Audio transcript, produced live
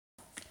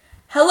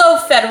Hello,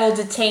 federal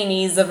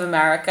detainees of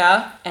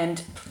America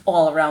and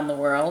all around the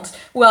world.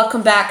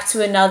 Welcome back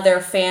to another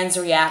Fans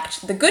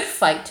React, the Good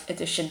Fight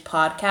Edition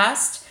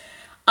podcast.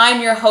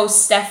 I'm your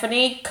host,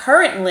 Stephanie,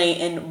 currently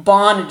in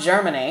Bonn,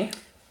 Germany.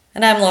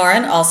 And I'm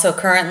Lauren, also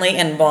currently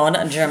in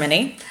Bonn,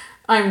 Germany.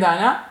 I'm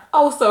Dana,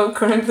 also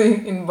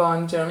currently in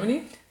Bonn,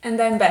 Germany.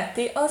 And I'm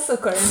Betty, also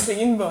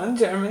currently in Bonn,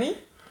 Germany.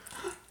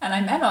 And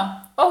I'm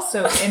Emma,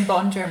 also in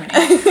Bonn, Germany.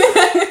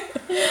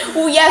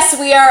 Well, yes,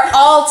 we are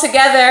all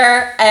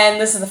together, and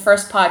this is the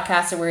first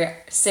podcast where we're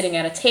sitting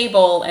at a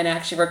table and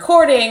actually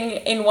recording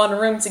in one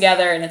room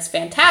together, and it's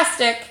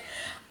fantastic.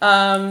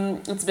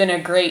 It's been a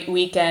great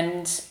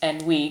weekend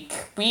and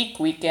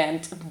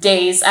weekend,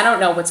 days. I don't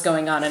know what's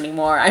going on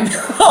anymore. I'm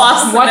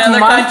lost What in another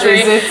month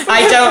country. is it?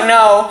 I don't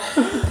know.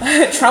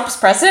 Trump's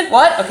president?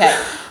 What? Okay.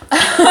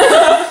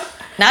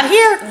 Not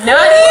here.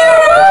 Not here.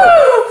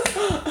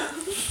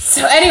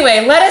 So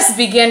anyway, let us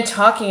begin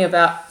talking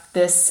about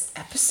this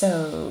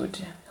episode.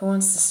 Who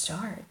wants to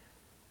start?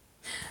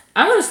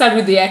 I'm going to start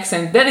with the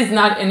accent. That is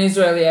not an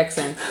Israeli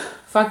accent.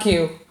 Fuck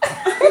you.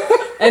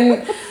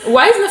 And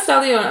why is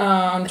Naftali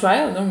on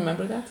trial? I don't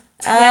remember that.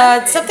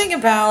 Something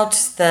about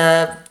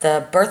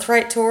the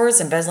birthright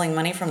tours, embezzling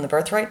money from the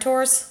birthright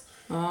tours.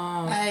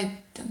 Oh, I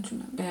don't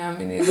remember. yeah,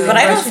 me neither. But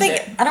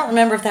I don't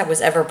remember if that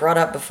was ever brought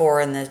up before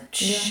in the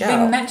show.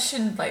 They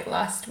mentioned like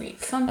last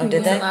week. Something. Oh, did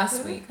Was they? it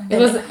last week? It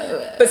was,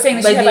 But saying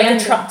that by she had the like a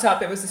end- trumped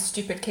up, it was a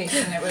stupid case,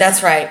 and it was.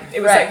 That's right. It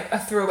was like a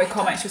throwaway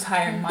comment she was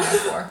hiring money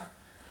for.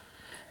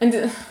 and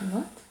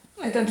what?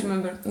 I don't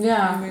remember.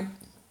 Yeah.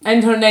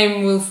 And her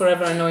name will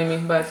forever annoy me,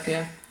 but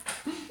yeah.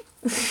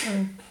 I was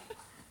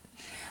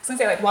gonna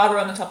say, like, while we're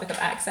on the topic of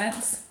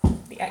accents,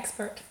 the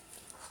expert.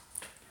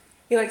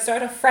 He like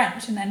started off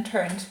French and then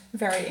turned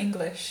very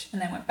English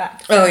and then went back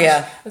to French. Oh,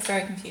 yeah. I was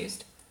very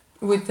confused.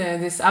 With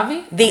this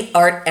Avi? The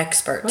art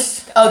expert.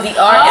 What? Oh, the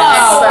art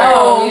expert.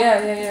 Oh,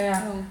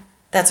 yeah.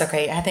 That's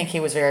okay. I think he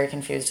was very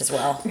confused as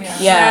well. Yeah.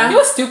 Yeah. He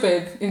was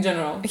stupid in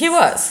general. He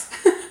was.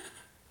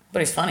 But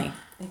he's funny.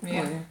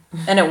 Yeah.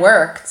 And it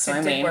worked, so It I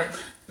did mean. work.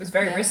 It was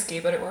very risky,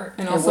 but it worked.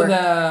 And It also worked.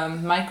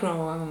 the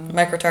micro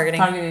Micro-targeting.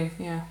 targeting,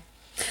 yeah.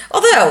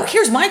 Although,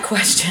 here's my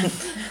question.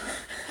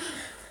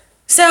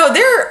 So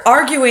they're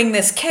arguing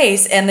this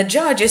case, and the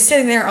judge is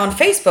sitting there on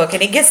Facebook,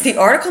 and he gets the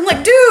article. I'm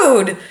like,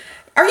 dude,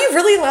 are you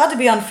really allowed to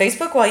be on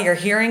Facebook while you're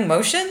hearing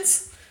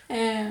motions?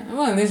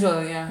 Well, in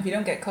Israel, yeah. If you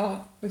don't get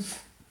caught.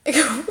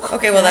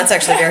 Okay, well, that's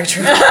actually very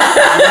true.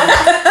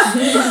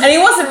 And he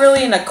wasn't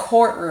really in a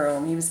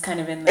courtroom. He was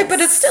kind of in this. But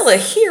it's still a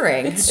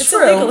hearing. It's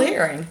true. a legal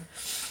hearing.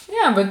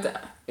 Yeah,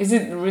 but is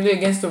it really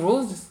against the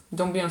rules? Just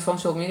don't be on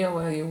social media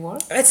while you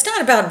work? It's not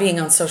about being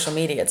on social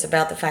media. It's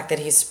about the fact that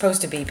he's supposed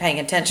to be paying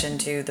attention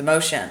to the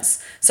motions.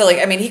 So, like,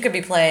 I mean, he could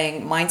be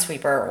playing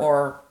Minesweeper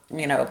or,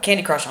 you know,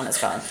 Candy Crush on his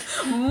phone.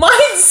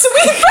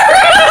 Minesweeper!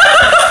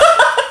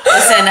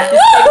 Listen,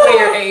 Give away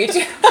your age.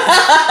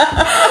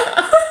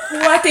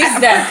 What is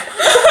that?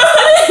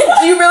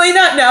 Do you really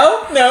not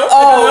know? No.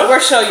 Oh, we'll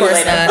show you course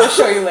later. not. We'll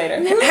show you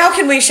later. how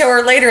can we show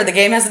her later? The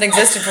game hasn't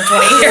existed for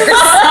 20 years.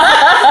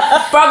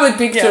 Probably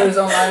pictures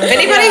online. If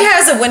anybody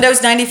has a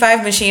Windows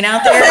 95 machine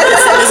out there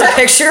that send us a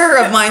picture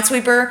of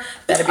Minesweeper,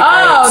 that'd be great.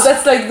 Oh,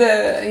 that's like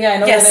the, yeah, I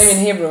know Yes. the name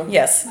in Hebrew.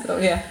 Yes. So,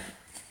 yeah.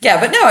 Yeah,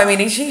 but no, I mean,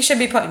 he should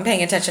be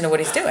paying attention to what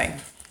he's doing.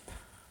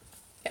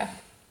 Yeah.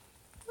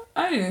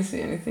 I didn't see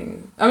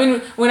anything. I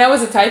mean, when I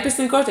was a typist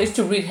in court, I used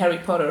to read Harry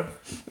Potter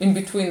in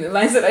between the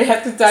lines that I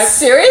had to type.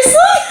 Seriously?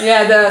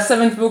 Yeah, the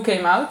 7th book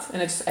came out,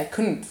 and I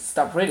couldn't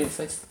stop reading.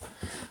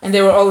 And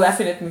they were all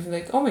laughing at me,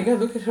 like, "Oh my god,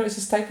 look at her,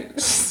 she's typing."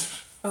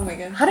 Oh my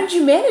god. How did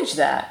you manage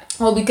that?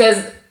 Well, because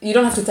you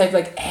don't have to type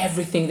like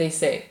everything they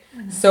say.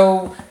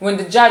 So when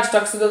the judge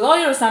talks to the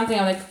lawyer or something,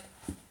 I'm like,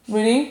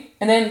 "Really?"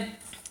 And then,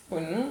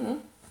 no,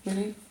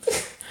 really.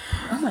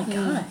 Oh my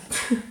god.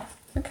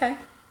 Okay.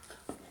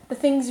 The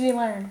things we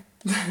learn.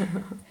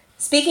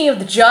 Speaking of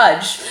the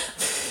judge,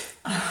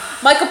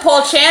 Michael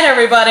Paul Chan,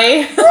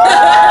 everybody.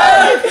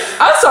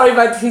 I'm sorry,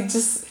 but he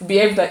just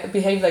behaved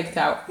like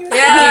Tao. It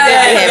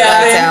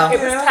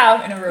was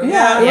Tao in a room.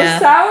 Yeah. It Yeah.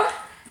 was Tao.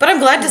 But I'm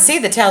glad to see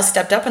that Tao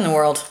stepped up in the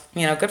world.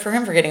 You know, good for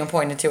him for getting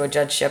appointed to a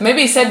judgeship.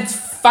 Maybe he said,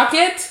 "Fuck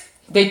it."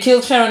 They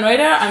killed Sharon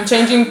Rader. I'm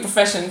changing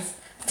professions.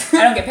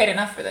 I don't get paid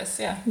enough for this,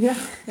 yeah. Yeah.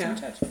 Yeah.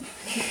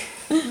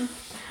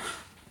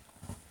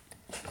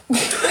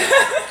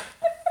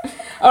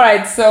 All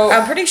right. So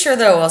I'm pretty sure,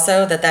 though,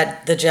 also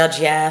that the judge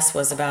Yass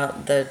was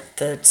about the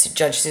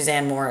Judge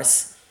Suzanne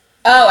Morris.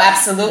 Oh,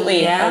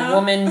 absolutely. Yeah. A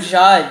woman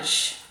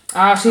judge.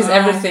 she's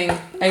everything.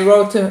 I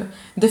wrote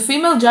the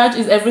female judge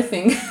is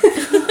everything.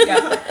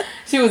 Yeah,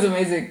 She was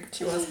amazing.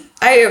 she was.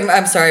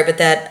 I'm sorry, but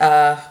that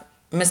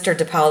Mr.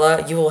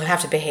 DePaula, you will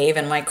have to behave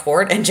in my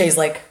court. And Jay's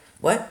like,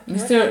 what?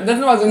 Mr.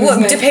 That wasn't Well,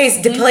 his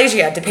name.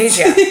 Deplasia.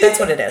 That's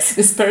what it is.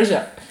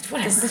 Dispersia.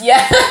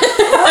 Yeah.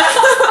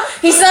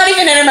 He's not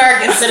even an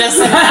American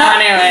citizen now,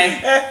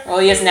 anyway. Well,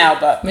 he is now,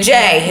 but.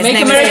 Jay. His Make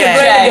name America is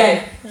great Jay.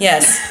 again.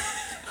 Yes.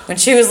 When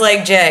she was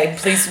like, Jay,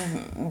 please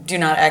do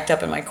not act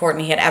up in my court,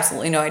 and he had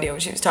absolutely no idea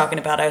what she was talking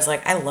about. I was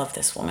like, I love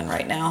this woman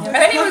right now. And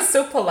then he was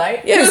so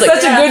polite. Yeah, He was like,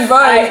 such a good boy.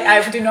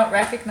 I do not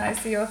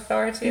recognize the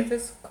authority of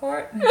this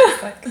court. And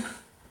just like,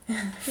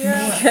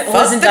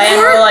 Liz and Diane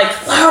were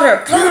like,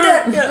 louder,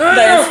 louder.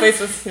 Diane's face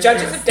was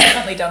judges have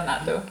definitely done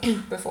that though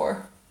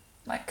before.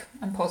 Like,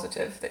 I'm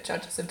positive that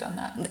judges have done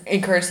that.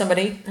 Encourage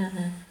somebody.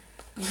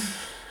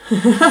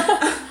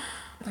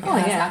 Like, Oh,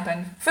 it has yeah.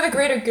 happened for the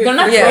greater good. They're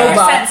not for the greater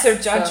robots,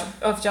 sense of so-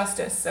 of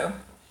justice. So,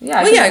 Yeah. I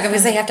Well, think- yeah,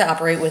 because they have to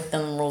operate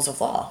within the rules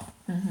of law.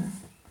 and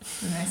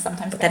they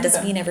sometimes. But that bend doesn't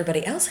them. mean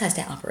everybody else has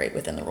to operate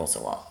within the rules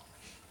of law.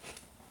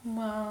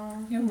 Wow.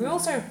 You know,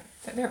 rules are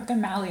they're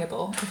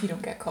malleable if you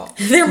don't get caught.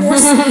 They're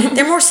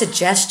more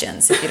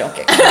suggestions if you don't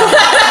get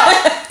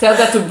caught. Tell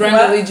that to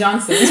Brenda Lee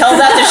Johnson. Tell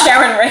that to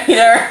Sharon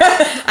Rader.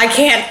 I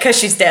can't because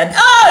she's dead.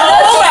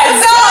 Oh my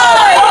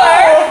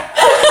god!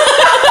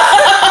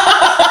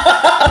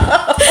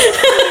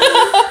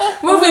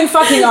 Moving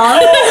fucking on.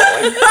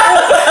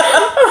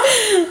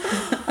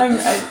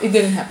 It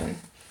didn't happen.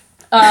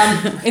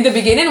 In the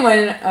beginning,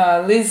 when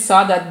Liz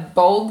saw that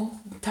bald,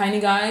 tiny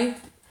guy,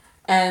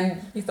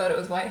 and You thought it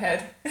was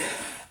Whitehead.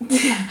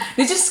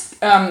 they just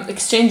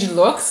exchanged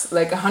looks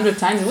like 100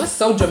 times. It was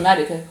so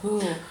dramatic. Like,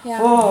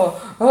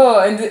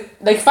 and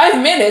like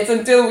 5 minutes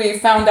until we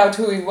found out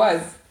who he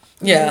was.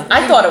 Yeah.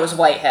 I thought it was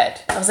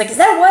Whitehead. I was like, is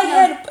that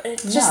Whitehead? But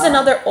it's just No.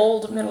 another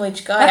old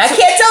middle-aged guy. That's- I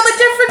can't tell the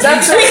difference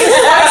That's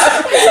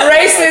between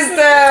racist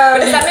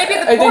But that may be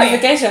the point.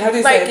 identification. How do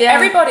you Like say it?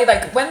 everybody,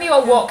 like when they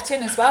all walked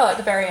in as well at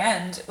the very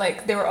end,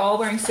 like they were all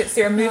wearing suits.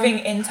 They were moving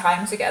in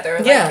time together.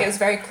 Like Yeah. it was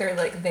very clear,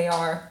 like they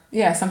are.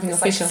 Yeah, something It's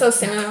like official. so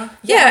similar.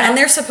 Yeah, and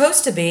they're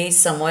supposed to be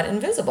somewhat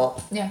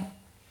invisible. Yeah.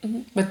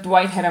 But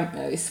Whitehead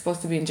is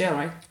supposed to be in jail,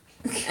 right?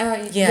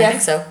 Yeah, I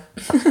think so.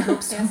 I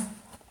hope so.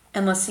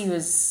 Unless he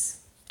was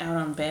out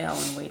on bail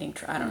and waiting.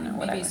 I don't know. Maybe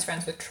Whatever. he's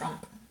friends with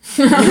Trump.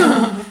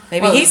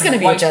 Maybe Well, he's going to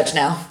be a white- judge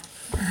now.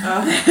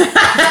 Possible.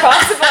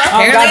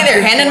 Apparently, God.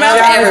 they're handing them out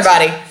to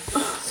everybody.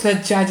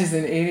 That judge is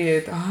an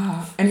idiot.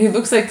 And he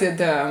looks like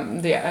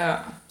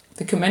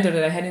the commander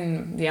that I had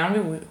in the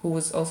army, who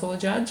was also a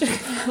judge.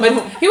 But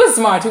he was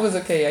smart. He was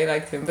okay. I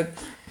liked him. But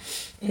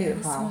Yeah.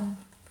 wow.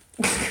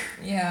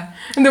 Yeah.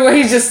 And the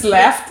way he just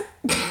laughed.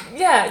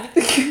 Yeah.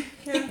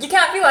 You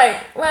can't be like,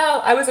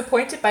 well, I was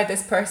appointed by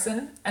this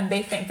person and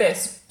they think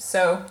this,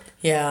 so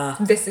Yeah.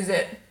 this is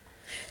it.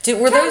 Were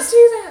Can't those do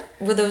that.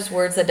 were those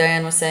words that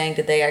Diane was saying?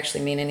 Did they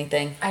actually mean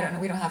anything? I don't know.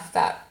 We don't have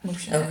that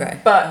motion. Okay.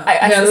 But I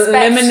Yeah,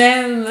 suspect.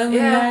 lemonade.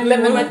 Yeah,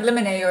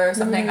 lemonade or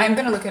something. I'm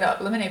gonna look it up.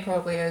 Lemonade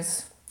probably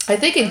is. I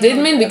think it did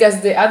mean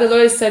because the other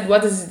lawyer said,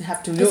 "What does it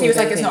have to do?" Because he was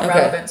with like, it's not anything?"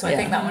 Okay, relevant, so I yeah.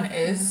 think that one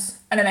is.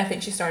 And then I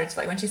think she started to,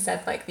 like, when she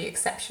said, like, the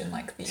exception,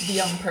 like, the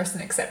young person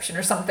exception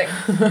or something.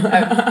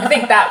 I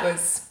think that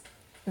was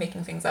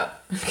making things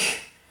up.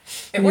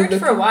 It worked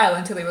for a while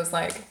until he was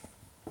like,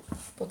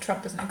 well,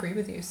 Trump doesn't agree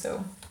with you,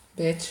 so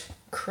Bitch.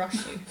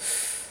 crush you.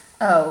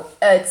 Oh,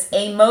 it's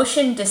a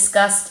motion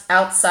discussed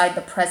outside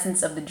the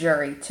presence of the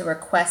jury to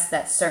request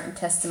that certain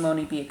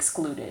testimony be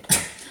excluded.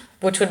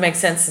 Which would make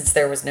sense since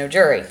there was no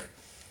jury.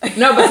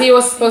 No, but he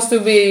was supposed to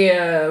be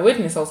a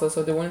witness also,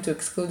 so they wanted to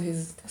exclude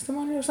his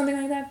testimony or something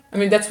like that. I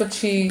mean, that's what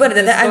she. But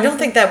was I going don't for.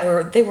 think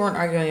that they weren't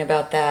arguing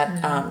about that.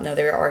 No,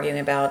 they were arguing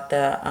about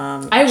the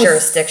I was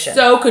jurisdiction.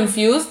 so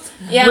confused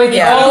Yeah. with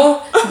Yeah.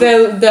 all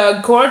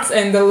the courts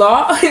and the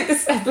law in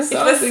this episode.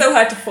 It was so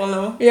hard to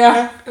follow.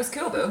 Yeah. It was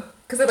cool, though,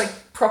 because it, like,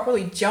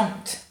 properly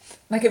jumped.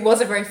 Like, it was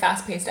a very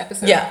fast-paced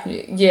episode. Yeah.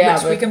 Yeah,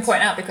 Which we can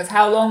point out, because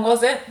how long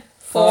was it?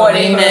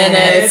 40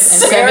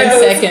 minutes. and 7 Zero,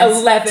 seconds.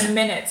 11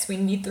 minutes. We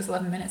need those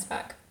 11 minutes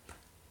back.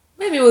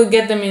 Maybe we'll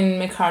get them in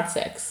Make Hard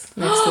Sex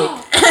next week.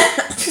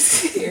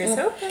 Here's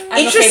hoping.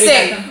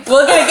 Interesting.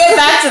 We're gonna get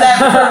back to that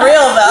for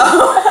real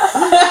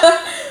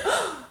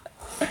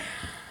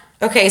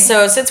though. Okay,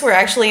 so since we're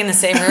actually in the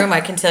same room,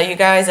 I can tell you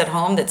guys at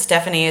home that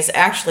Stephanie is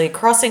actually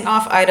crossing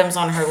off items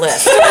on her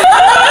list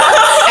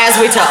as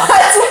we talk.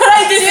 That's what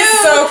I This do. is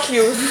so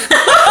cute.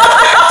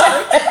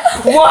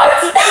 What?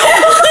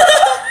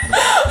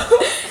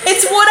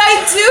 It's what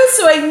I do,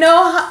 so I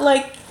know how,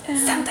 like.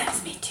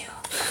 Sometimes me too.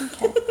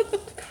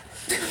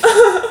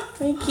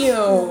 Thank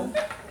you.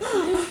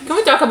 Can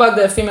we talk about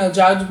the female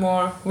judge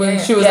more? When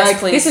Yeah. she was Yes, like,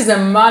 please. this is a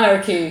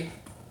monarchy.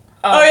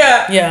 Oh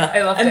yeah. Yeah.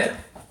 I loved And it.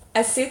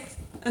 I sit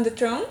on the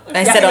throne.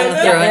 I sit on the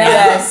throne,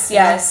 yeah.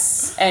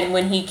 Yes. And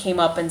when he came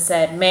up and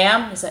said,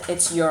 "Ma'am," he said,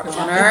 "It's your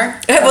honor."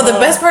 Well, the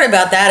best part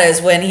about that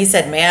is when he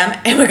said, "Ma'am,"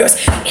 Emma goes,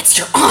 "It's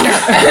your honor."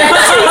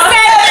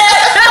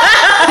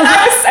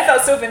 I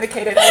felt so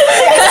vindicated.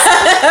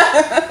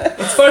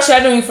 It's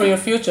foreshadowing for your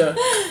future.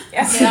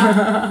 Yes.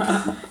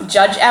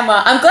 Judge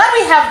Emma. I'm glad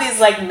we have these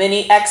like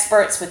mini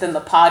experts within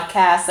the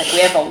podcast. Like we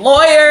have a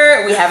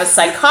lawyer, we have a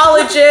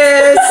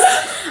psychologist.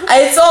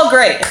 It's all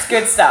great. It's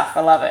good stuff.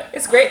 I love it.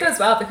 It's great though as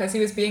well because he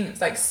was being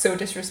like so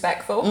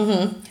disrespectful.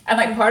 Mm-hmm. And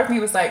like part of me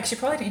was like, she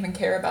probably didn't even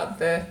care about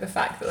the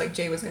fact that like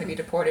Jay was going to be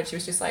deported. She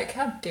was just like,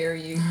 how dare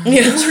you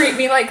treat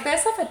me like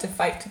this? I've had to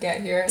fight to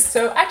get here.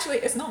 So actually,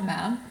 it's not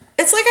ma'am.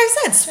 it's like I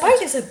said,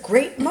 spite is a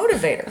great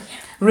motivator.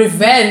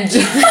 Revenge.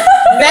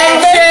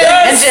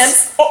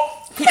 Vengeance.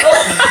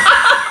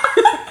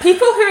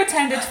 People who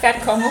attended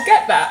FedCon will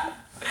get that.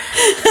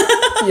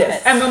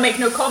 Yes. And will make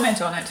no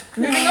comment on it.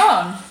 Moving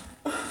on.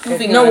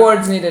 No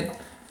words needed.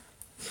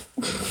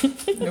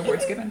 No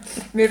words given.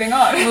 Moving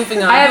on.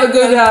 Moving on. I have a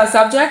good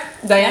subject.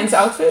 Diane's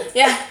outfit.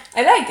 Yeah,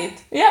 I like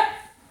it, Yeah.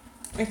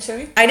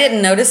 actually. I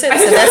didn't notice it, so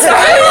that's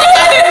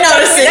I didn't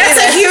notice it. That's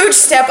a huge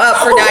step up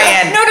for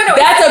Diane. No.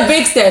 That's a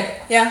big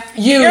step. Yeah.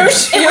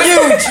 Huge.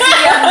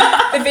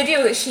 The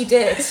video that she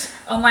did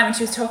online when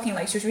she was talking,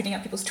 like she was reading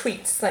out people's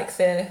tweets, like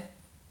the.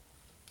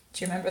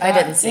 Do you remember that? I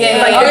didn't see Yeah, it.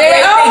 Like yeah, the Okay.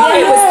 great Oh, thing,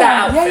 it was yeah.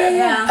 that outfit.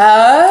 Yeah.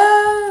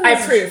 Oh. I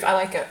approve. I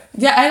like it.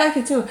 Yeah, I like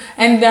it too.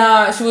 And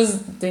she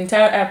was the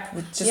entire app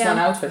with just one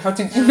outfit. How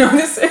did you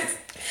notice it?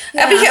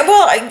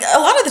 A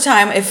lot of the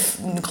time, if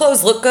the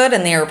clothes look good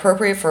and they are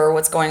appropriate for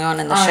what's going on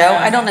in the show,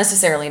 yeah. I don't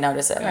necessarily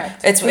notice it. Right.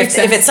 It's Makes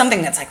if sense. it's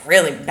something that's like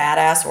really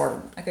badass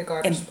or Like a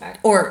garbage bag.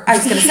 or I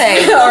was gonna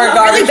say Or a really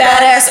garbage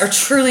bag. badass or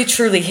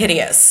truly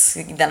hideous,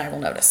 then I will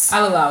notice.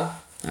 I'll allow. All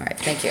right,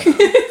 thank you.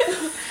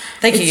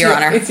 Thank you, It's Your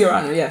Honor. It's your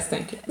honor. Yes,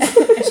 thank you.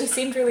 And she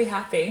seemed really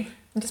happy.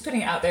 I'm just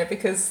putting it out there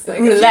because like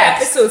a few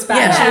Relaxed. episodes back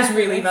Yeah. she was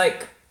really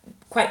like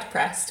quite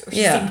depressed. Or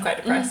she Yeah. seemed quite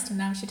depressed and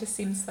now she just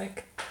seems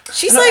like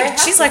She's I'm not very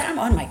she's happy. like, I'm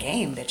on my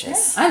game,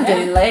 bitches. I'm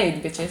getting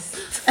laid, bitches.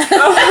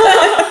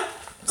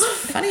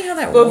 Funny how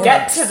that we'll works.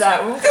 get to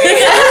that. won't we?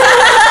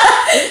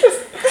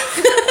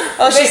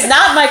 Oh, she's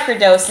not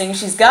microdosing.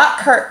 She's got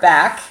Kurt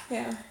back.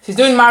 Yeah. She's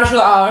doing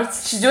martial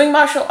arts. She's doing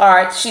martial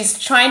arts. She's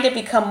trying to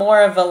become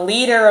more of a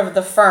leader of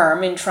the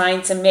firm and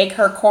trying to make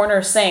her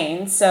corner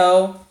sane.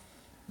 So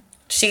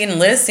She and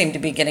Liz seem to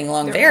be getting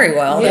along very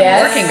well. Yes.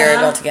 They're working very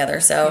well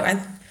together. So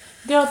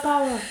Girl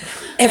power.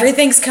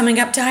 everything's coming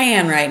up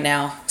Diane right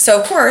now. So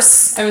of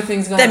course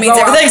Everything's gonna that means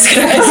go up. everything's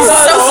gonna be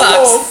so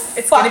fucked.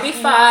 It's gonna be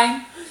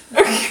fine.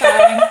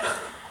 Fine.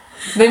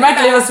 They might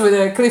leave us with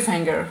a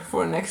cliffhanger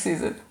for next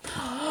season.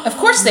 of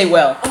course they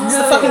will. It's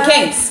the fucking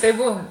Kings. They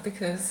won't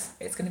because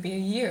it's gonna be a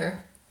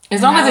year.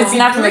 As long as That it's would be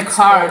not like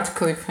brutal. hard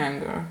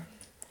cliffhanger.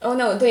 Oh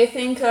no, do you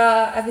think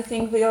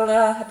everything will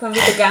happen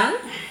with the gun?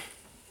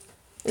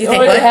 Do you It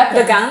think already what? happened.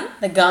 The gun?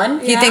 The gun.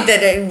 Do you think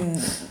that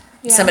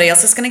somebody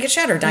else is gonna get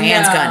shot or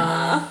Diane's gun?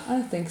 I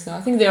don't think so.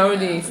 I think they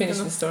already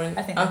finished the story.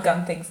 I think the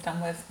gun thing's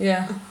done with.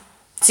 Yeah.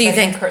 So you I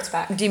think? Kurt's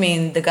back? Do you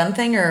mean the gun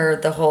thing or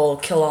the whole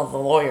kill all the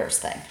lawyers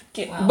thing?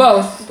 Well,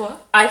 Both.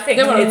 What? I think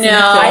They were- it's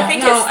No. I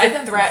think No, it's I the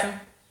don't threat. think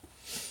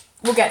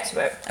We'll get to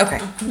it. Okay.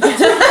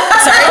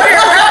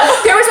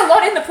 There was a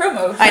lot in the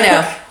promo. I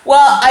know.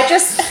 Well,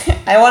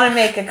 I want to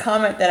make a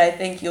comment that I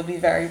think you'll be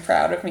very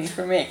proud of me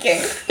for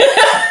making.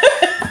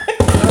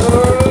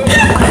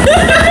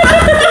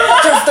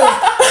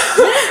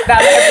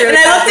 And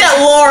I looked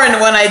at Lauren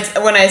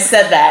when I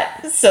said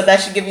that, so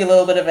that should give you a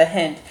little bit of a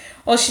hint.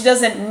 Well, she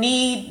doesn't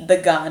need the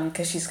gun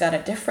because she's got a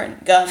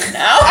different gun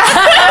now.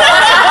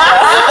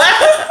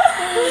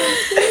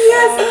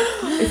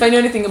 If I knew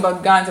anything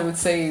about guns, I would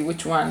say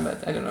which one,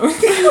 but I don't know.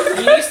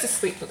 You used to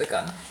sleep with a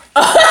gun.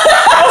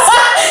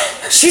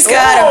 She's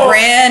got a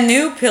brand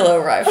new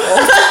pillow rifle.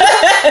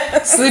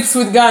 Sleeps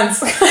with guns.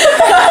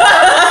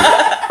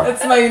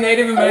 That's my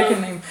Native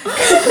American name.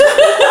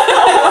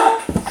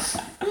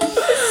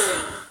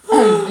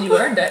 You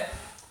earned it.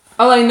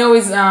 All I know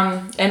is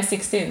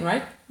M16,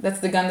 right? That's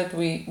the gun that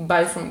we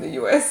buy from the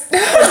US.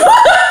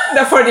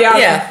 For the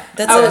army. Yeah,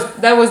 that's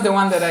that was the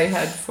one that I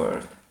had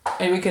for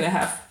a week and a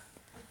half.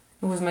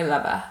 It was my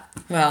lava.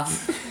 Well,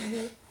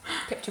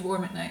 Kept you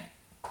warm at night.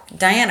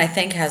 Diane, I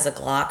think, has a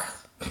Glock,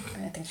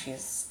 I think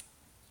she's.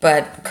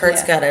 but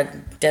Kurt's Yeah. got a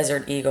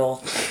Desert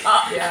Eagle.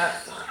 Yeah.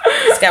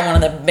 He's got one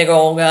of the big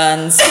old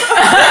guns. It's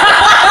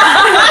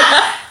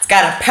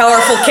got a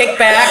powerful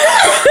kickback.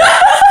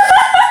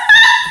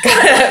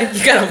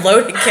 You gotta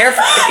load it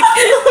carefully.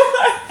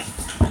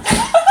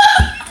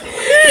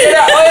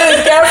 Yeah, oil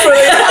it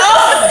carefully.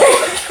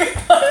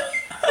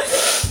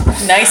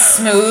 Nice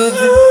smooth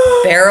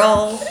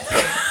barrel.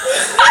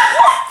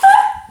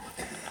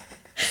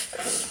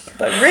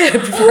 But rib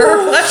for her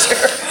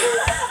pleasure.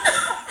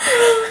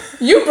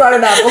 You brought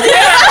it up,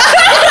 okay?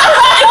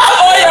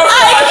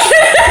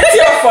 It's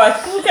your fault.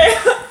 Okay.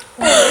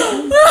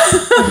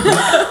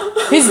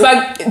 His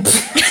bag.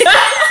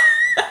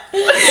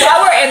 Now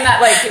we're in that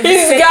like.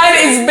 His gun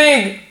is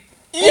big.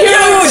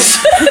 Huge!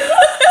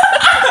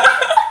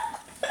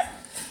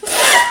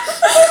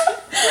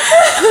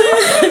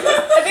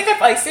 I think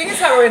like seeing as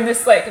how we're in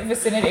this like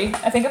vicinity,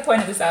 I think I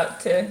pointed this out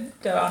to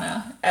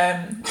Donna.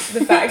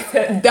 The fact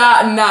that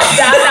Donna.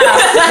 Donna,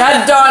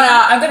 Not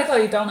Donna. I'm gonna call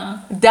you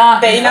Donna.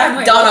 Dana.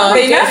 Dana? Donna.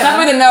 Dana? Not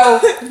with a no.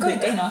 I'm calling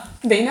you Dana.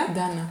 Dana?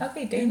 Dana.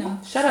 Okay, Dana.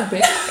 Shut up,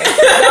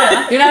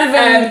 bitch. You're not even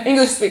an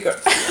English speaker.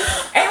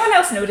 Anyone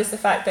else notice the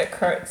fact that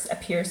Kurt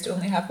appears to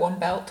only have one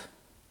belt?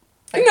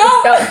 Like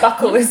No. the belt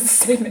buckle is the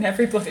same in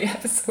every bloody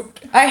episode.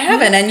 I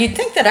haven't, and you'd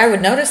think that I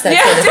would notice that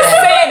Yeah, sort of just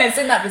thing. saying it's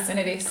in that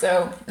vicinity.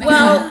 So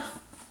Well,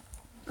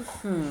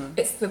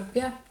 it's the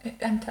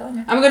I'm telling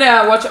you. I'm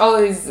gonna watch all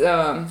these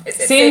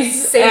It's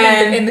scenes same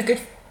and in the good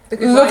The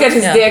Good Look Wife. at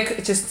his Yeah.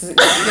 dick. Just You have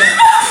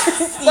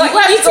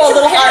to go a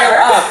little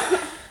higher up.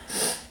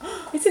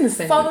 it's in the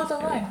same. Follow the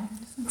line.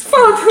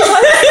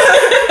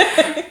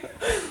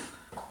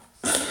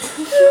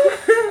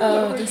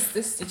 Oh,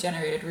 this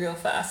degenerated real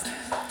fast.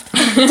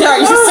 Are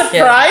you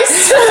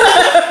surprised?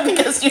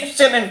 Because you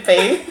shouldn't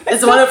be.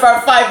 As one of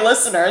our 5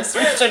 listeners,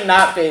 you should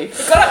not be. It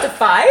got up to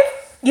 5?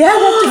 Yeah,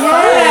 up to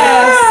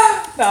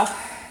 5. Well,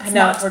 I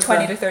know. it's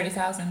 20 to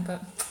 30,000,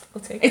 but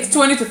we'll take It's it.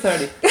 20 to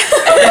 30.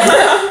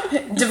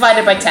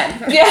 Divided by 10.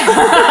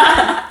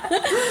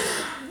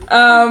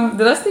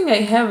 The last thing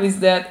I have is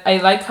that I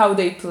like how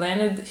they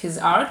planned his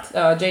art,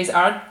 Jay's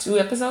art, 2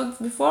 episodes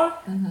before.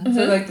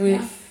 So like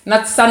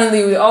not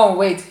suddenly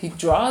he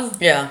draws.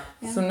 Yeah.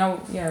 So now,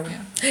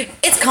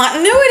 It's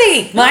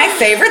continuity. My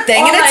favorite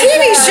thing in a my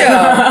TV God. show.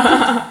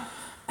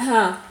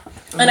 Huh.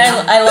 And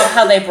I love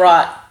how they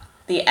brought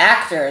the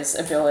actor's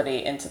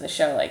ability into the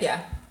show. Like, Yeah,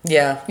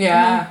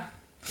 Yeah.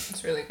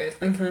 it's really good.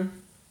 Like,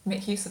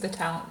 make use of the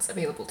talents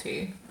available to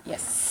you.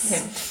 yes.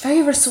 Him.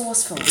 Very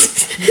resourceful.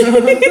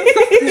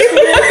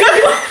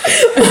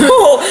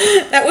 Oh,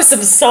 that was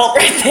some salt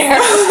right there.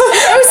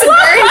 That was some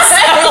very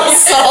subtle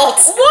salt.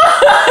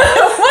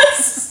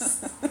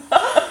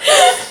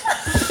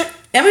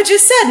 Emma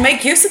just said,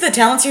 make use of the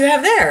talents you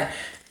have there.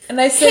 And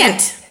I said,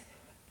 Hint.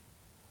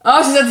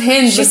 Oh, she said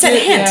hint. She but said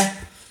hint.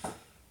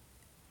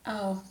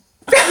 oh.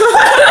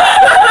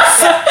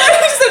 So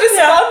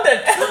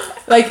despondent.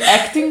 Like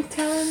acting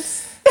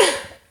talents.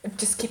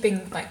 Just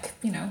keeping, like,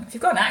 you know, if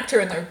you've got an actor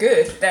and they're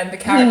good, then the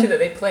character that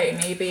they play,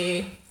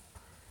 maybe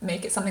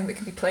make it something that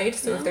can be played.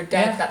 So if they're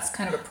dead, Yeah. that's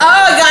kind of a Oh,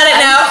 problem. I got it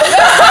now.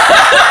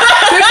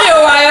 Took me a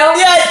while.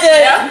 Yeah, it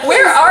did.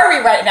 Where are we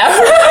right now?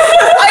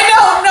 I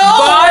don't know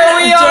where Bonn,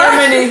 we are.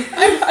 Germany.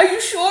 Are you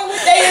sure?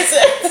 What day is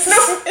it?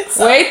 It's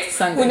Wait,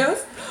 Sunday. Who knows?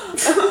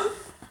 Which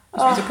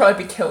means you'll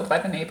probably be killed by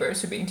the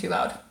neighbors for being too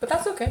loud. But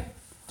that's okay.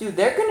 Dude,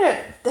 there's gonna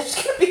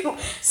be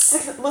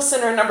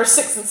listener number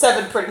 6 and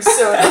 7 pretty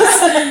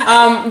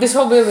soon. This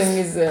whole building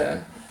is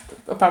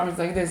apartments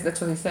like this. That's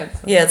what he said. So.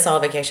 Yeah, it's all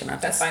vacation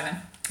rentals. That's fine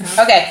then.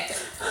 Okay.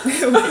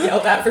 We'll get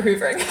yelled at for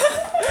hoovering.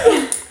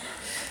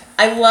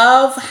 I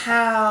love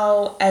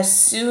how as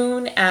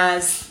soon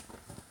as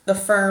the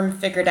firm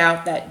figured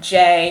out that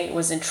Jay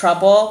was in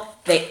trouble,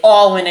 they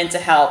all went in to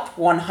help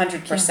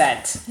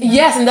 100%.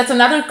 Yes, and that's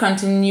another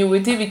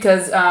continuity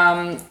because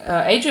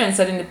Adrian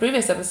said in the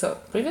previous or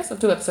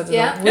 2 episodes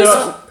Yeah.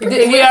 ago,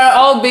 we are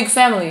all big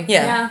family.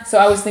 Yeah. So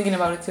I was thinking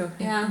about it too.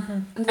 Yeah.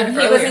 And And when he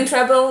was earlier. in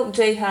trouble,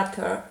 Jay had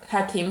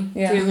him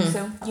Yeah. too.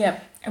 So Yeah.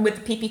 And with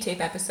the PP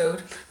tape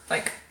episode,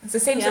 like, it's the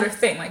same sort of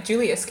thing. Like,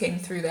 Julius came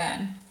through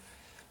then.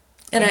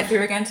 And Came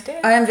through again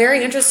today. I am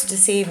very interested to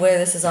see where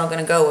this is all going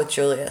to go with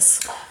Julius.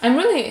 I'm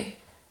really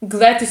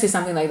glad to see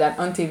something like that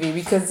on TV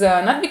because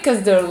not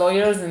because they're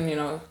lawyers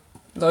and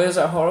lawyers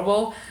are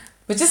horrible,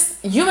 but just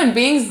human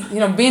beings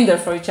being there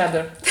for each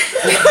other.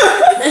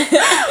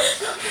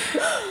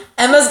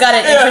 Emma's got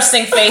an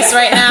interesting face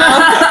right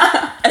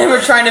now, and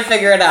we're trying to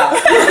figure it out.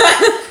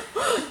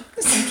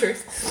 Some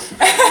truth.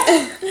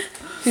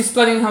 She's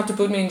planning how to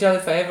put me in jail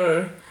if I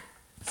ever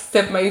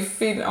step my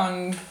feet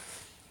on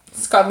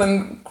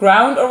Scotland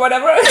ground or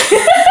whatever.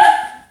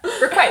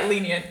 We're quite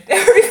lenient.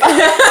 It'll be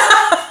fine.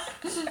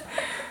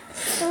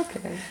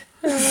 Okay.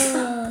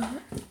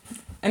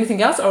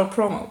 Anything else or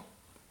promo?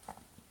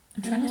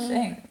 I'm trying to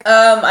think.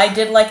 I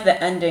did like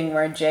the ending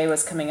where Jay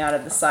was coming out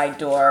of the side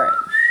door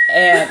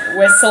and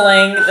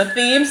whistling the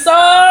theme song.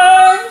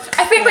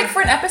 I think, like,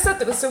 for an episode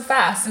that was so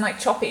fast and, like,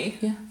 choppy.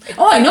 Yeah.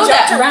 Oh, I know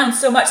jumped that. around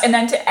so much, and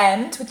then to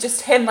end with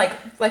just him, like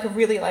a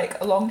really, like,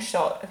 a long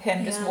shot of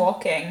him just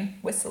walking,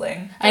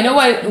 whistling. I know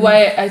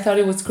why I thought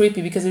it was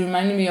creepy because it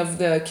reminded me of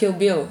the Kill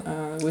Bill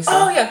whistle.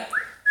 Oh, yeah.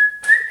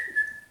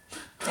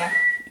 Yeah.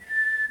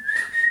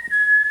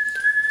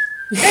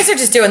 You guys are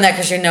just doing that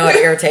because you know it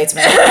irritates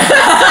me. I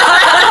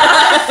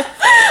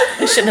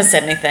shouldn't have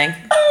said anything.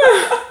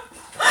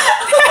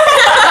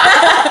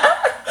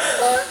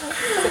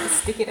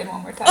 Stick it in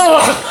one more time.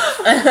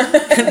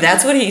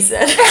 That's what he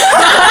said.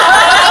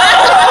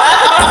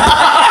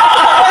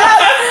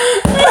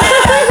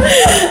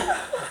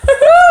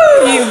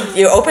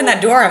 You open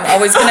that door, I'm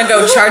always gonna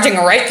go charging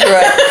right through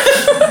it.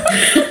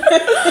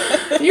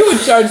 You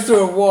would charge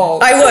through a wall.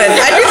 I would.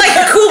 I'd be like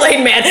the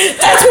Kool-Aid man.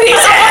 That's what he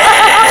said.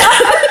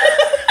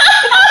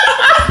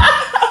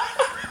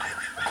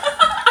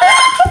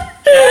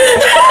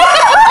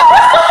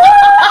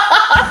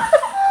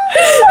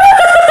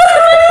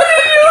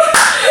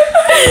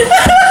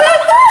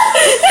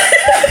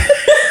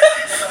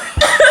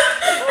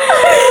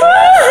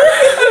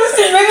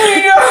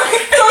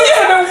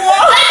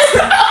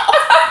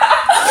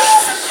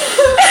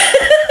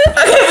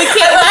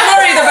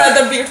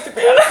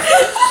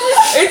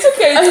 It's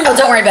okay. Oh,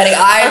 don't worry, Betty.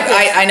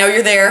 I know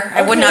you're there.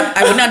 I would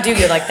not do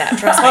you like that.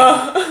 Trust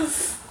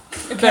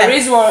me.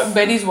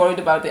 Betty's worried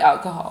about the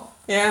alcohol.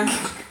 yeah.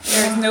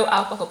 There is no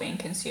alcohol being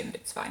consumed.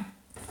 It's fine.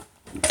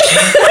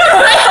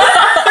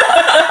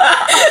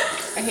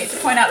 I hate to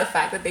point out the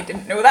fact that they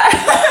didn't know that.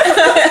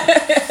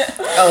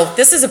 Oh,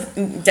 this is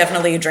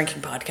definitely a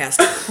drinking podcast.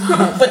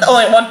 But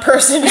only one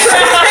person.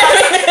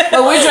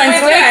 Well, we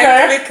drank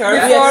liquor.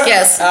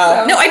 Yes.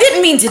 No, I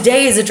didn't mean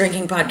today is a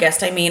drinking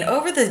podcast. I mean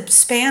over the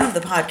span of the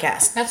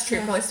podcast. That's true.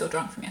 Probably still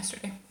drunk from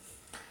yesterday.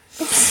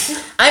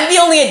 I'm the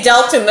only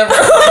adult in the room.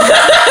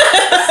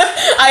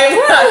 I am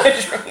not a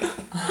drink.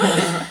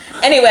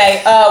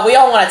 Anyway, we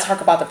all want to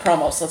talk about the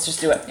promo, so let's just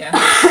do it. Yeah.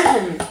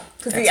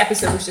 Because the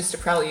episode was just a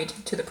prelude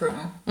to the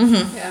promo.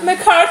 Yeah. My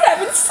car's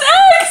having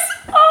sex.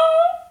 Oh.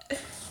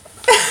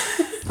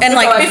 And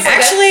like Oh,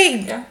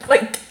 actually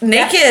Like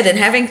naked and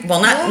having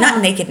not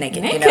naked,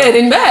 you know. Naked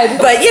in bed.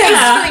 But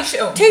yeah, tastefully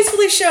shown.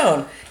 tastefully shown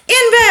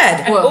in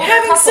bed, An older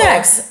having couple.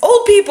 sex,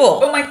 old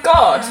people. Oh my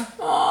god!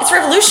 It's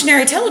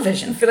revolutionary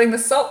television. Feeling the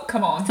salt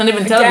come on. It's not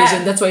even Again.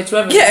 television. That's why it's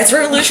revenue. Yeah, it's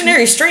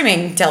revolutionary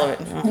streaming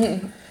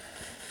television.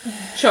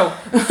 Show.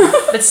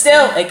 But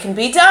still, it can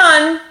be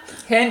done.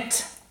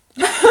 Hint.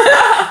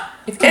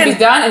 It can be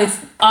done, and it's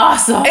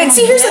awesome. And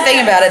see, here's the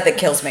thing about it that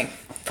kills me.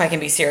 If I can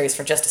be serious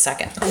for just a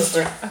second.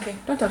 Okay.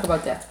 Don't talk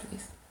about death,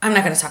 please. I'm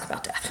not going to talk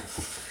about death.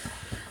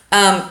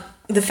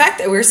 The fact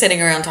that we're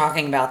sitting around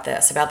talking about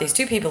this, about these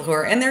two people who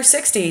are in their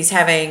 60s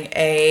having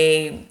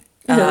a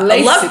their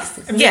late love,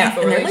 60s. yeah,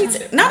 meaningful in their late,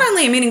 relationship. not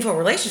only a meaningful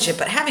relationship,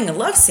 but having a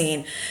love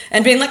scene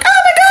and being like, oh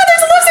my god,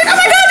 there's a love scene, oh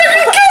my god, they're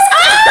gonna kiss.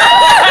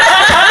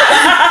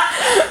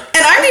 Ah!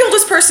 And I'm the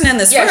oldest person in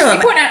this Yeah, should room.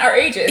 we point out our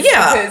ages?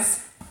 Yeah.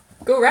 Because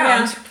go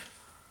round.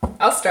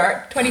 I'll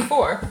start.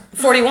 24.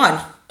 41.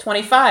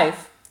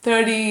 25.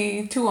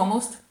 32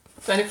 almost.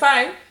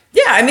 25.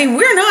 Yeah, I mean,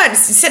 we're not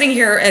sitting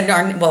here and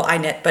well, I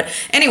knit, but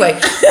anyway,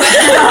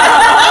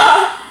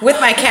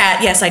 with my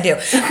cat, yes, I do.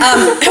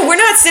 We're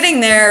not sitting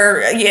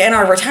there in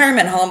our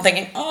retirement home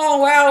thinking, oh,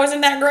 wow,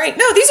 isn't that great?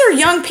 No, these are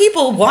young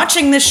people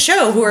watching this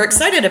show who are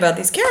excited about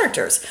these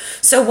characters.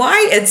 So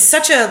why it's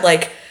such a,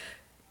 like,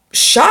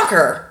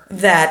 shocker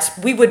that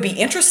we would be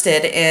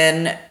interested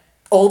in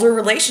older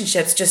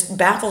relationships just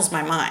baffles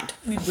my mind.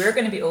 I mean, we're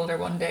going to be older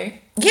one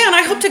day. Yeah, and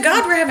I hope to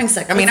God we're having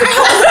sex. I mean, I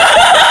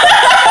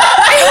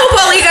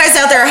hope all you guys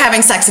out there are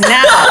having sex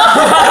now.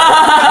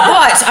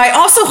 But I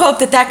also hope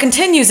that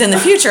continues in the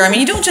future. I mean,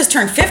 you don't just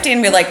turn 50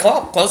 and be like,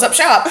 oh, close up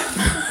shop.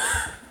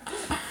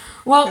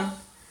 Well,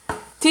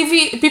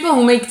 people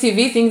who make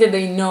TV think that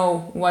they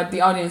know what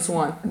the audience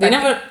want. They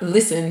never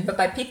listen. But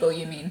by people,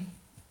 you mean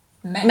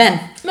men.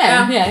 Men.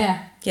 Yeah.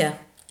 Yeah.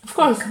 Of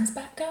course. Comes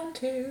back down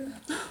to...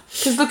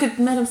 Because look at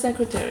Madam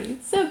Secretary.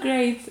 It's so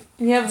great.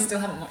 You have. Still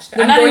haven't watched it.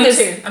 They're I'm not in going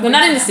the, to. they're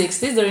not in the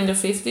 60s, they're in the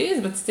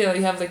 50s, but still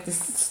you have like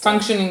this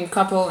functioning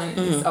couple and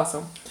it's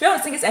awesome. To be honest,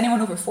 I think it's anyone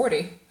over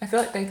 40. I feel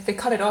like they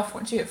cut it off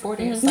once you hit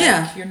 40. It's like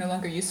Yeah. you're no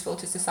longer useful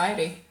to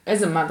society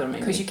As a mother, maybe.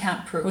 because you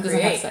can't Who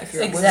doesn't have procreate sex? if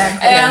you're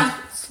Exactly. a woman. Yeah.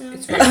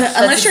 It's really,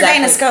 Unless you're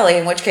Dana exactly- Scully,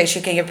 in which case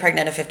you can get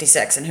pregnant at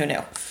 56, and who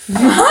knew?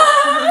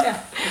 yeah.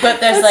 But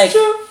there's That's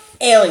true.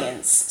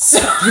 aliens. So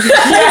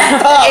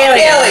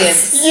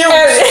Aliens.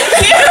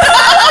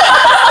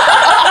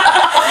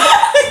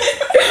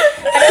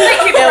 I don't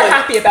think people were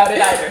happy about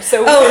it either.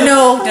 So Oh,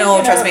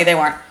 no, trust me, they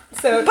weren't.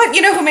 So But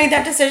you know who made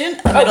that decision?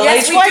 A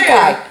yes, middle-aged we white do.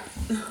 guy.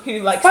 who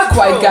likes Fuck to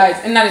white troll. guys,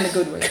 and not in a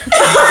good way.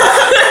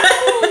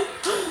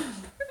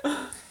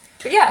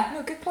 But yeah,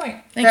 no, good point.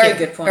 Thank Very you.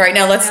 good point. All right,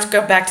 now let's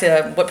go back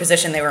to what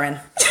position they were in.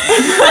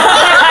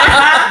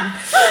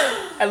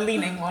 A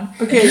leaning one.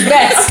 Okay,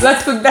 bets.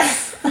 Let's put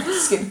bets.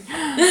 Just kidding.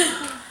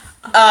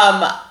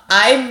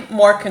 I'm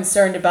more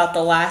concerned about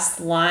the last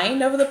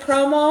line of the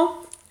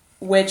promo,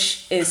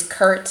 which is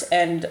Kurt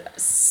and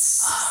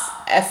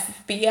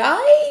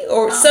FBI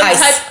or some Ice.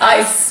 type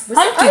Ice.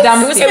 Humpty It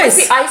Dumpty. was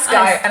the ice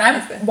guy, and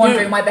I'm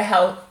wondering Mm. why the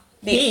hell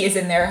he is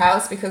in their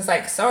house because,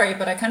 like, sorry,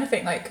 but I kind of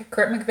think like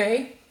Kurt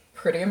McVeigh,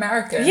 pretty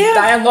American. Yeah.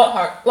 Diane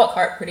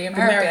Lockhart, pretty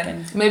American.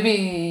 American.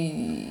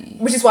 Maybe.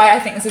 Which is why I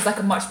think this is like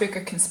a much bigger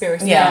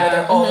conspiracy Yeah. where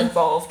they're all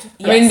involved.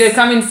 I mean, they're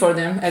coming for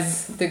them,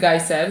 as the guy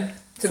said.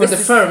 So for this the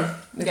is- firm.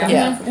 They're Yeah. coming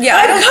Yeah. for- Yeah,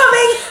 I'm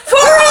coming for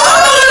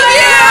all of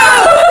you!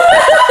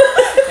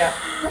 Yeah.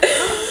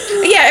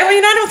 Yeah, I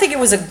mean, I don't think it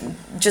was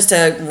just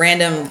a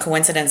random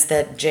coincidence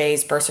that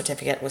Jay's birth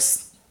certificate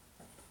was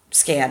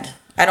scanned.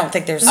 I don't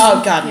think there's...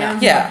 Oh God, no.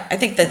 Yeah, I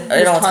think that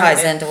it all part of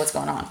ties it. into what's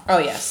going on. Oh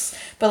yes.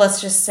 But let's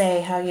just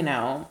say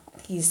how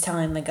he's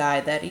telling the guy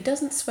that he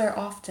doesn't swear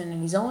often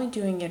and he's only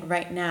doing it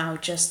right now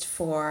just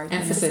for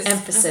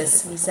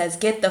emphasis. And he says,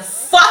 "Get the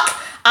fuck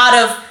out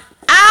of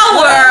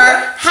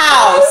our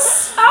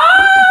house."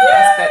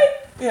 Yes, but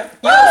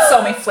you all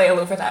saw me flail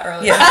over that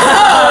earlier.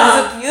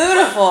 Oh, it's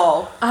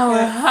beautiful.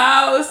 Our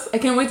house. I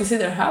can't wait to see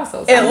their house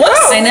also. It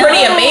looks I know.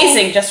 pretty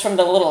amazing just from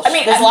the little. I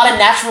mean, there's a lot of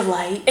natural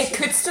light. It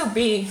could still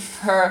be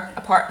her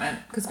apartment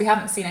because we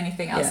haven't seen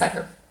anything outside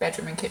her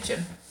bedroom and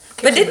kitchen.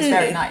 But Kitchen was didn't-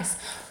 very nice.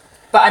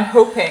 But I'm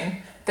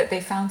hoping that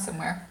they found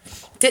somewhere.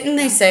 Didn't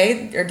he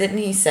say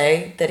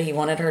that he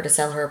wanted her to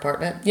sell her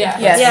apartment? Yeah.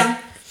 Yes. Yeah. I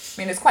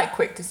mean, it's quite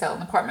quick to sell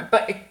an apartment,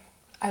 but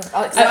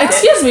I'll accept it.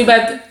 Excuse me,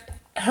 but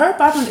her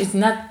apartment is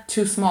not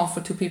too small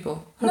for two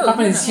people. Her No,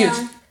 apartment no, is no.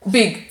 huge.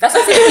 Big. That's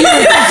what I'm saying.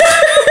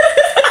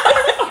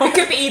 It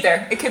could be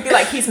either. It could be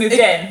like he's moved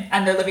in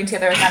and they're living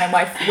together as man and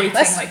wife, waiting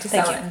Let's- like to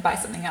thank sell you. it and buy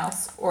something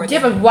else. Or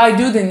Yeah, but why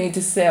do they need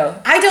to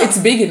sell? I don't- It's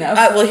big enough.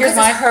 Well, here's because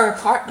my. it's her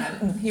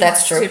apartment. He That's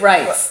wants true. to-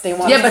 Right. They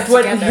want. yeah, but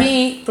when together.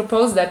 he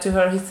proposed that to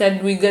her, he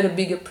said we got a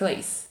bigger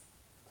place.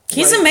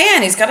 He's a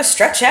man. He's got to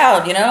stretch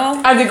out. You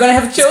know. Are they gonna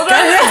have children?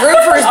 Gotta have room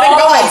for his big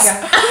Oh my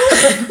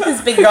goals. God.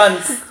 His big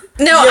guns.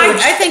 No,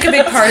 I think a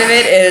big part of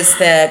it is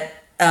that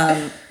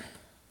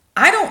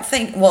I don't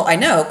think. Well, I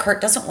know Kurt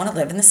doesn't want to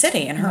live in the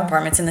city, and her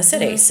apartment's in the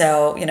city.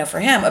 So for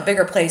him, a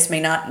bigger place may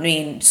not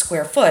mean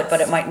square foot,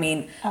 but it might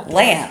mean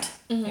land.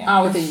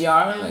 Oh, with a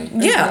yard, like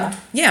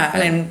Yeah. I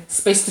mean,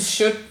 space to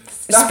shoot.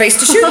 Stuff. space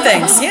to shoot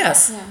things.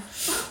 Yes.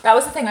 That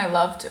was the thing I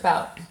loved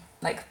about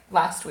like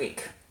last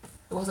week.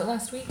 Was it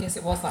last week? Yes,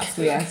 it was last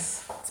week.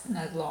 Yes. It's been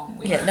a long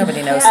week. Yeah.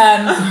 Nobody knows.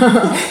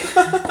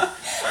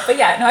 But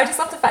yeah, no, I just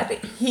love the fact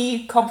that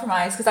he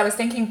compromised because I was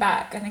thinking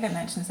back. I think I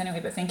mentioned this anyway,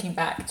 but thinking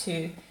back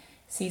to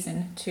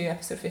season 2,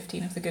 episode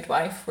 15 of The Good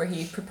Wife, where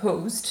he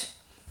proposed,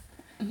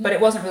 but it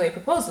wasn't really a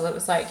proposal. It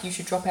was like, you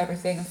should drop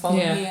everything and follow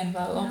me, and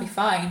I'll be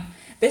fine.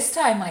 This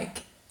time,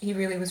 like, he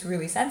really was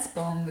really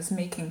sensible and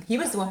he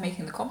was the one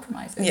making the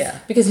compromises. Yeah.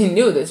 Because he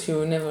knew that she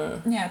would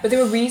never. Yeah, but they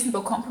were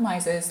reasonable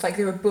compromises. Like,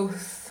 they were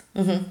both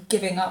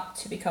giving up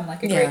to become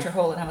like a Yeah. greater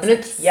whole, and I was And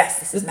like, yes,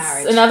 this is It's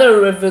marriage. another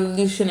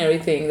revolutionary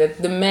thing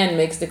that the man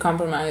makes the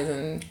compromise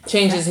and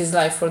changes his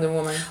life for the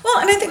woman. Well,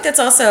 and I think that's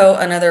also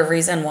another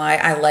reason why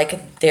I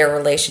like their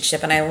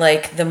relationship, and I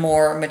like the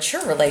more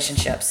mature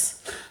relationships.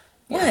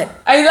 What?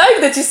 I like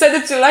that you said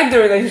that you like the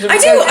relationship.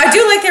 I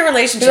do like their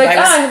relationship. You're like,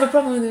 I was- I have a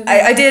problem with it.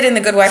 I did in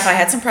The Good Wife. I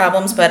had some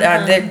problems, but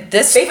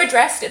this. They've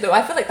addressed it though.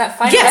 I feel like that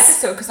final Yes.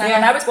 episode, because Yeah.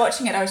 when I was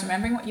watching it, I was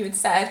remembering what you had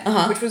said,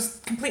 Uh-huh. which was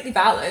completely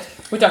valid.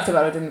 We talked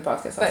about it in the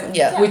podcast, But also,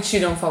 Yeah. which you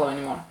don't follow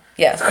anymore.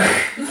 Yes.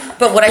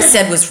 But what I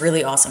said was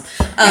really awesome.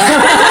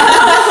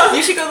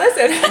 You should go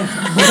listen.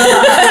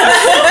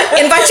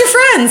 Invite your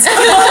friends.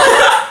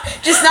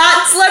 Just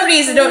not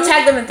celebrities and don't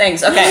tag them in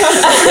things. Okay.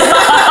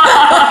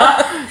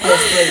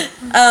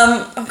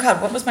 Oh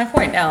God, what was my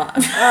point now?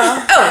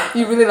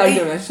 You really like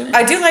the relationship?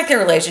 I do like their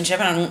relationship,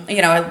 and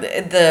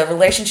the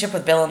relationship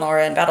with Bill and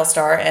Laura and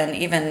Battlestar, and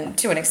even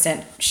to an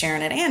extent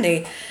Sharon and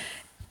Andy.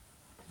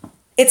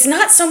 It's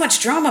not so much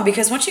drama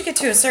because once you get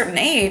to a certain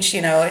age,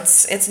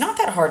 it's not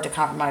that hard to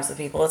compromise with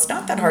people. It's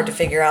not that hard to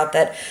figure out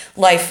that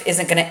life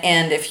isn't going to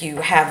end if you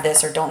have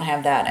this or don't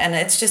have that. And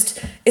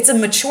it's a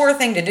mature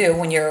thing to do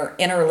when you're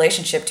in a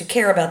relationship to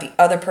care about the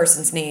other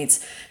person's needs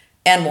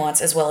and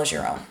wants as well as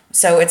your own.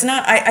 So it's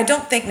not, I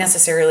don't think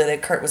necessarily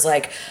that Kurt was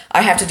like,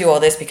 I have to do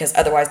all this because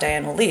otherwise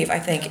Diane will leave. I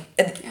think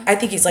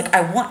he's like, I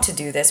want to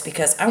do this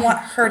because I want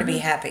her to be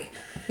happy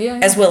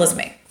as well as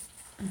me.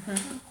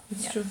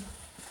 It's true.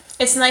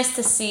 It's nice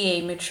to see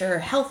a mature,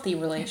 healthy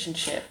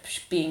relationship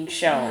being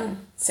shown.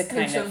 It's a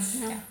kind of.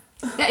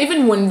 Yeah,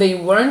 even when they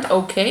weren't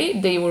okay,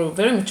 they were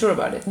very mature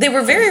about it. They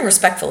were very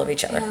respectful of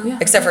each other, Yeah.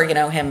 except for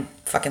him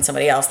fucking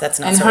somebody else. That's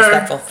not And so her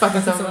respectful.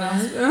 fucking someone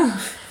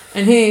else.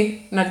 And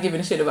he not giving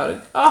a shit about it.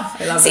 Oh,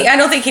 I love See, it. I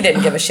don't think he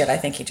didn't give a shit. I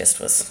think he just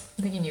was.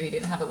 I think he knew he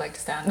didn't have a leg to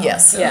stand on.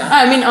 Yes. Yeah.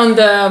 I mean, on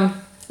the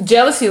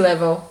jealousy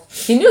level,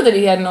 he knew that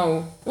he had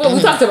no. Well,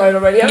 we talked about it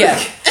already. Yeah.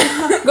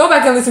 Go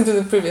back and listen to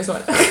the previous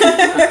one.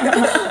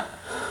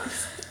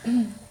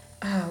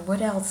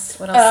 What else?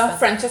 What else? about-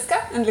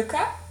 Francesca and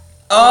Luca.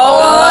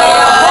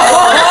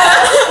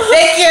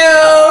 Thank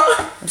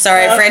you. I'm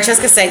sorry,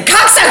 Francesca's saying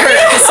cocksucker.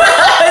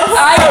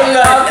 I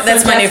love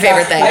That's my new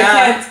favorite thing. I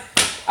can't.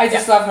 I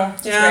just love her.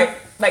 Just great.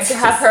 Like to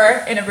have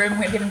her in a room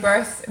when giving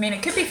birth. I mean,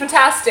 it could be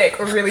fantastic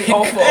or really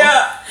awful.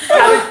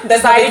 Haven't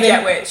decided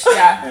yet which.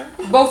 Yeah.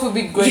 Both would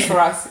be great for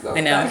us. Though.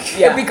 I know.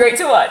 It'd be great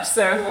to watch.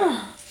 So.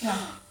 Yeah.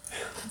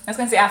 I was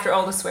gonna say after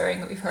all the swearing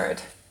that we've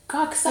heard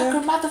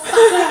Cocksucker,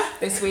 motherfucker.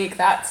 this week,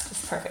 that's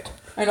just perfect.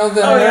 And all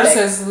the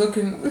nurses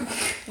looking.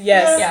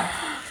 Yes. Yeah.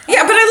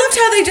 Yeah, but I loved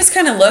how they just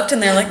kind of looked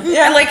and they're like,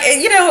 like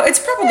it's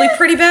probably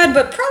pretty bad,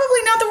 but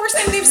probably not the worst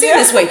thing they've seen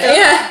this week.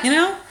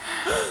 Yeah.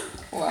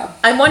 Wow.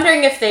 I'm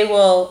wondering if they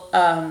will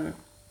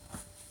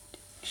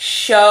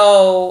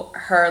show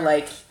her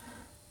like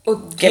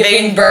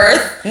Giving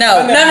birth?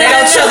 No, No, they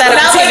don't show that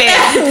not on like TV.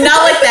 that.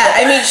 Not like that.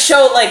 I mean,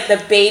 show like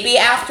the baby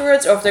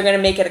afterwards, or if they're gonna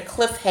make it a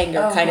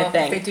cliffhanger kind well, of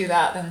thing. If they do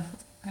that, then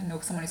I know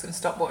someone who's going to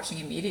stop watching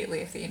immediately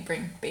if they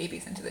bring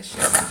babies into this show.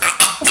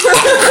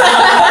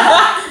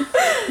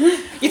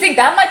 You think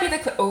that might be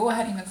the? Oh, I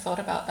hadn't even thought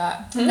about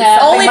that.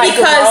 Only might go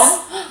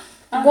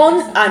because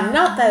one,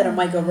 not that it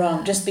might go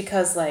wrong, just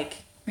because like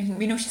I mean,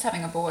 we know she's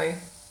having a boy.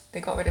 They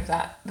got rid of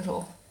that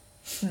little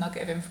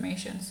nugget of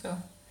information, so.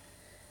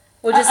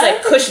 well, just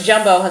like Cush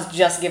Jumbo has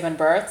just given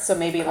birth, so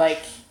maybe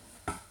like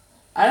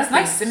I don't It's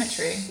nice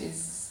symmetry.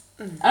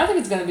 I don't think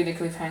it's gonna be the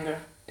cliffhanger.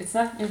 It's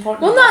not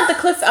important. well, not the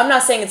cliff. I'm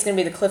not saying it's gonna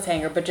be the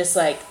cliffhanger, but just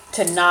like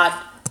to not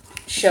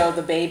show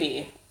the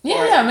baby.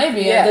 Yeah,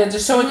 maybe. Yeah. Yeah.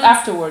 Just show it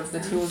afterwards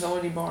that he was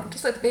already born.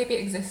 Just like the baby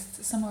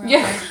exists somewhere Yeah.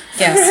 else.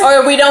 Yes.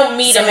 Or we don't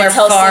meet him Somewhere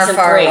until far, season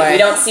far 3. away. We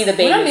don't see the We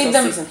baby don't need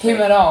until them season 3.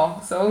 him at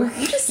all. So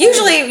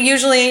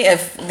Usually,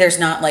 if there's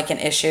not like an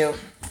issue,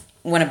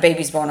 when a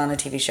baby's born on a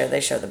TV show,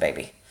 they show the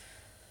baby.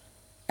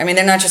 I mean,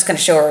 they're not just going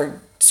to show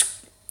her.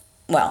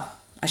 Well,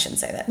 I shouldn't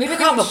say that. Maybe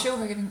they won't show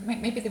her giving.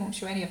 Maybe they won't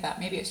show any of that.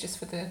 Maybe it's just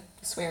for the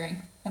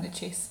swearing and the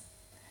chase.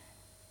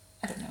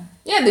 I don't know.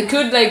 Yeah, they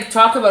could like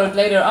talk about it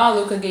later. Oh,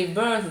 Luca gave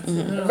birth.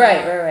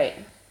 Right.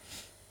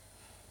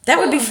 That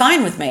would be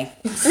fine with me.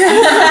 I'm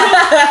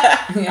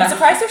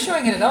surprised they're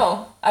showing it at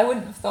all. I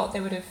wouldn't have thought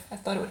they would have. I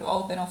thought it would have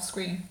all been off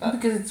screen. But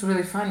Because it's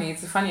really funny.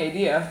 It's a funny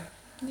idea.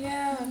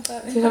 yeah, but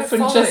To you have gotta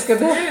follow it Francesca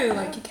through. there.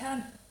 Like you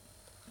can't.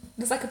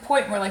 There's like a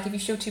point where like if you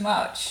show too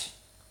much,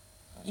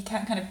 you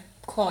can't kind of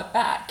claw it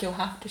back. You'll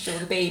have to show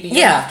the baby. You'll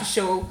Yeah. have to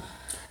show.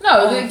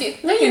 No, they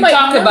can might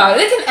talk know. about it.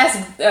 They can ask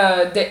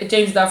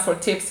James Duff for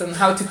tips on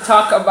how to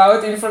talk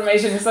about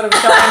information instead of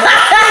showing it.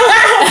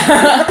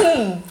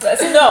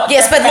 Let's not.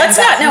 Yes, but let's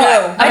not.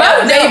 No,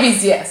 About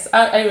babies, yes.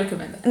 I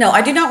recommend it. No,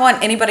 I do not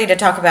want anybody to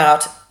talk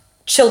about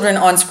children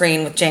on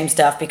screen with James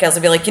Duff because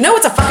they'll be like, you know,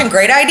 it's a fucking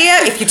great idea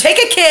if you take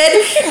a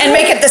kid and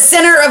make it the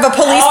center of a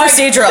police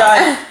procedural.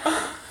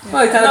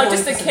 Well, it's Not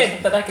just a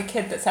kid, but like a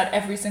kid that's had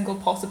every single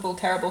possible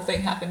terrible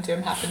thing happen to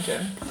him.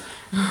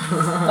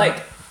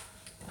 Like,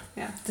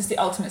 yeah, just the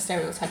ultimate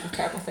stereotype of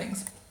terrible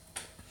things.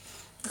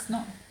 It's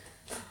not.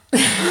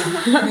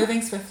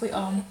 Moving swiftly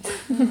on.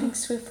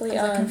 Swiftly I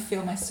can on.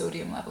 feel my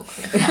sodium level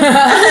creep.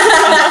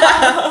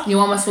 You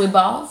want my sweet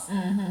balls?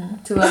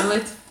 To level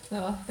it?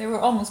 So they were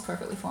almost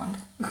perfectly formed.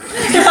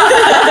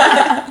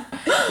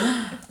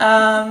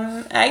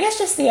 I guess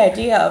just the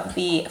idea of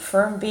the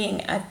firm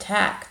being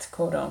attacked,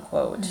 quote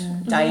unquote.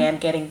 Diane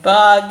getting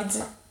bugged.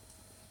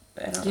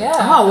 I don't know.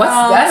 Oh, what's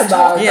that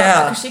about?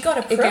 Yeah. Because she got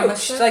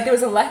approached. Like there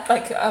was a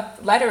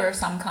letter of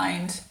some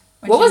kind.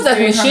 When What she was that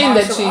doing her machine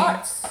that martial she-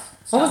 arts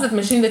What was stuff. that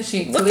machine that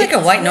she Looked like a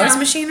white noise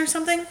machine or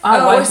something. Oh,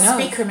 Oh, white a noise.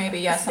 speaker maybe,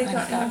 yeah, something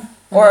like that.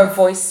 Or a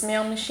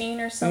voicemail machine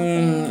or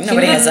something.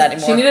 Nobody has that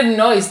She anymore. needed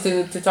noise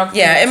to talk to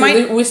Yeah, it to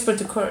might- whisper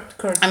to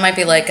Kurt. I might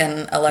be like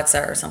an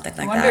Alexa or something I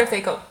like wonder that. if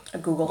they got. A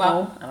Google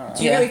Well, Home. I don't know.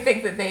 Do you Yeah. really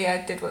think that they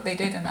did what they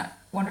did in that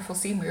wonderful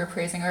scene we were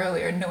praising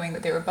earlier, knowing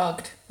that they were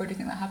bugged? Or do you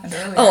think that happened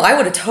earlier? Oh, I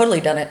would have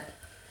totally done it.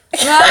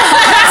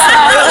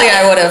 Absolutely,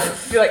 I would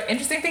have. You're like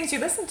interesting things you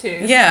listen to.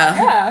 Yeah.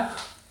 Yeah.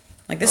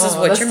 Like, this is Oh,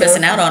 what that's you're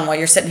missing out terrifying. on while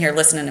you're sitting here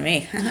listening to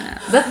me.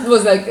 That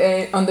was like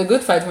on the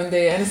Good Fight when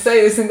they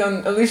Anastasia listened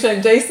on Alicia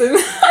and Jason.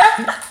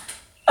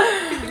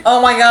 Oh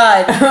my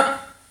god.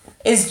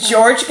 Is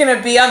George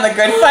gonna be on the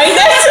Good Fight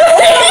next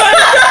week?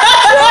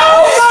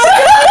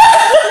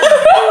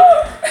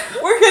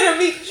 We're gonna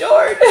meet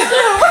George.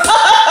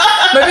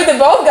 Maybe the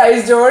bald guy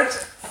is George.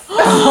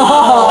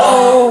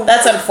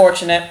 That's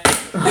unfortunate.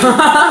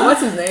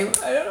 What's his name?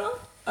 I don't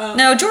know.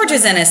 No, George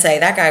is NSA.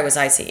 That guy was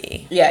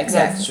ICE. Yeah, That's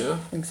exactly. true.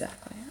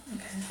 Exactly.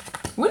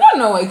 We don't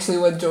know actually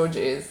what George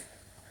is.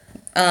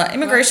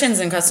 Immigrations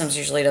and Customs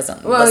usually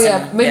doesn't Well, listen.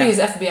 yeah, maybe he's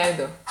FBI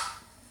though.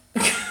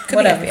 Could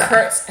Whatever. be FBI.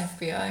 Kurt's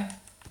FBI.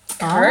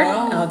 Kurt?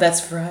 Oh. Oh,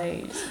 that's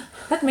right.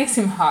 That makes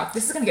him hot.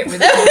 This is gonna get really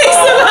good.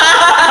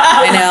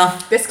 I know.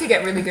 This could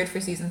get really good for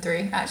season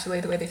 3, actually,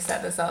 the way they've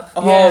set this up.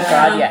 Oh Yeah.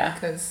 god, yeah.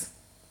 Because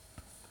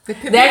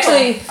They're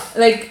actually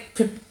like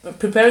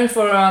preparing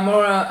for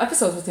more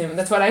episodes with him.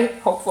 That's what I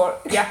hope for.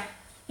 yeah.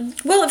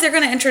 Well, if they're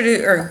going to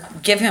introduce or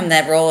give him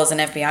that role as an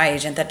FBI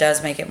agent, that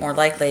does make it more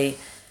likely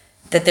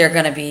that they're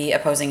going to be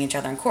opposing each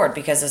other in court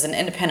because as an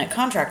independent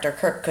contractor,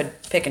 Kirk could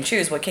pick and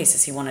choose what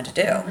cases he wanted to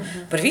do.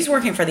 But if he's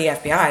working for the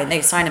FBI and they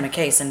assign him a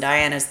case and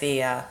Diane is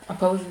the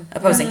Opposing.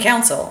 opposing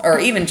counsel or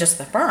even just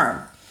the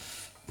firm,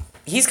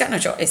 he's got no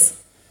choice.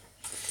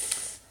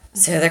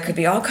 So there could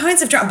be all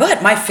kinds of drama.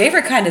 But my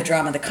favorite kind of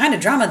drama, the kind of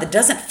drama that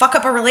doesn't fuck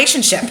up a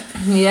relationship.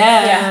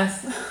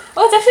 Yes.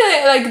 Well, it's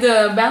actually like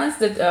the balance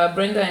that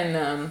Brenda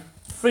and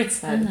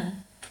Fritz had.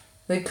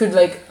 They could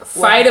like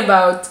fight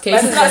about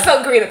cases. I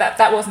still agree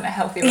that wasn't a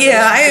healthy relationship.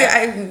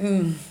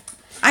 Yeah,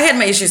 I had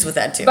my issues with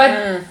that too.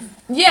 But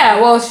yeah,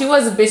 well, she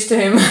was a bitch to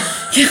him.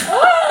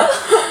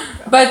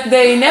 But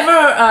they never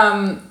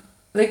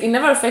like it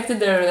never affected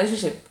their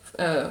relationship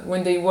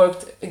when they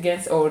worked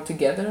against or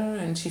together,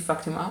 and she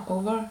fucked him up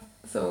over.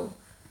 So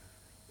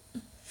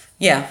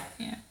yeah.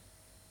 Yeah.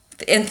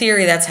 In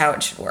theory, that's how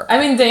it should work. I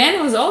mean,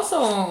 Diane was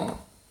also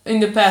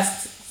in the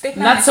past They've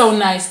not managed- so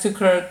nice to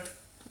Kurt.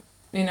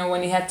 You know,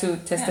 when he had to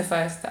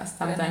testify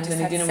sometimes And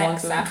and he didn't want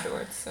to.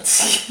 afterwards. So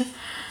it's like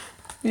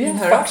Yeah.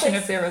 a function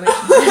of their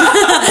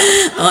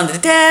relationship. On the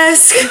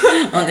desk,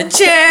 on the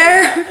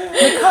chair.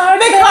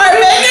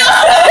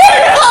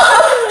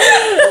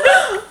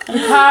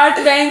 Heart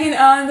banging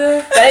on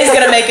the. Betty's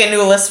gonna make a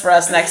new list for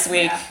us next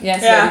week.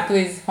 Yes, Yeah. Betty,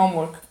 please,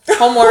 homework.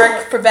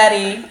 Homework for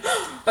Betty.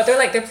 But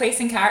they're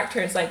placing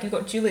characters, like you've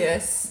got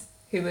Julius,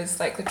 who was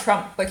like the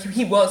Trump, like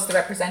he was the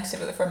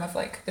representative of the firm of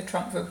like the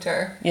Trump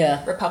voter,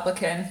 Yeah.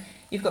 Republican.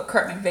 You've got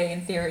Kurt McVeigh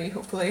in theory,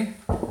 hopefully,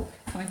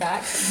 coming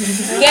back.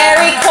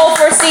 Gary Cole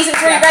for season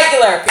 3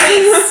 regular,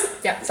 please.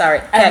 Yeah. Sorry.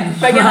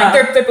 But again,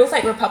 like they're both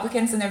like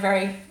Republicans, and they're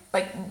very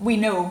like we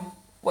know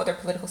what their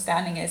political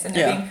standing is, and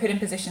they're Yeah. being put in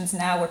positions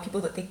now where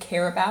people that they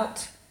care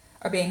about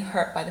are being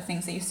hurt by the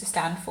things they used to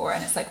stand for,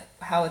 and it's like,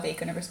 how are they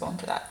going to respond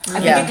to that? I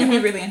think Yeah. it can be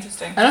really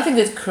interesting. I don't think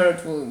that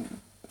Kurt will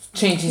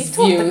change his He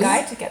told views. the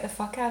guy to get the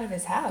fuck out of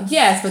his house.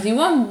 Yes, but he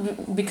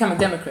won't become a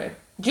Democrat.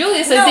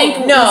 Julius, I No.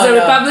 think, No, was a no.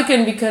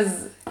 Republican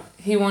because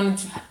he wanted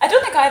to... I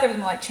don't think either of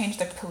them like change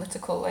their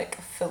political like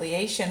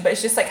affiliation, but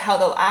it's just like how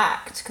they'll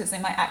act because they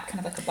might act kind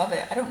of like above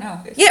it. I don't know.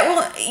 Yeah,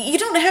 well, you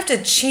don't have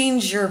to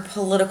change your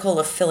political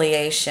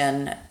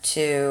affiliation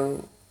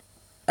to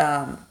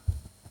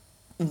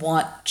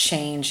want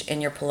change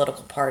in your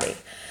political party.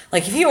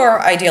 Like, if you are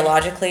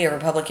ideologically a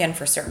Republican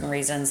for certain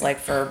reasons, like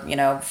for,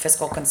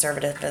 fiscal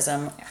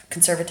conservatism,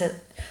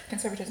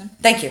 Conservatism.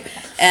 thank you,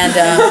 and,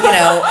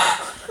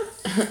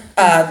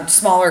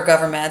 smaller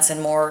governments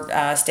and more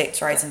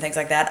states' rights and things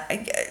like that.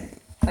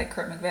 Like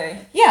Kurt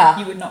McVeigh. Yeah.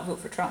 You would not vote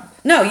for Trump.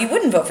 No, you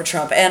wouldn't vote for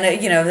Trump. And,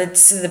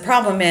 the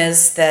problem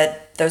is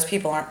that those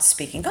people aren't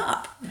speaking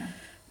up. Yeah.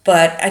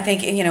 But I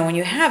think, when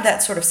you have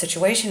that sort of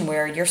situation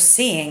where you're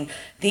seeing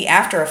the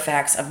after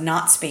effects of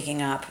not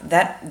speaking up,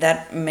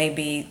 that may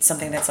be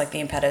something that's like the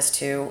impetus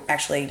to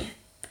actually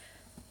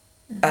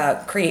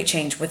create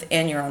change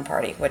within your own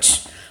party,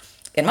 which,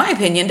 in my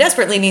opinion,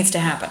 desperately needs to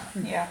happen.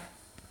 Yeah.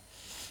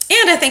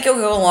 And I think it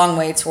will go a long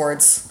way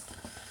towards,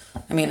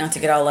 not to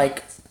get all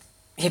like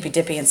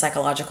hippy-dippy and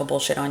psychological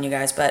bullshit on you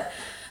guys, but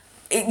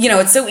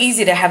it's so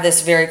easy to have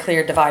this very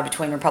clear divide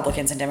between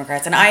Republicans and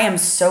Democrats, and I am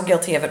so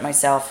guilty of it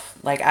myself.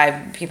 Like,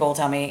 people will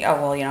tell me, oh,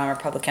 well, I'm a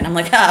Republican. I'm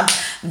like,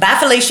 bye,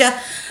 Felicia.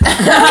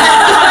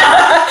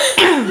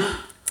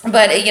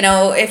 But,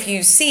 if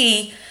you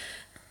see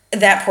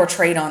that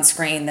portrayed on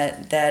screen,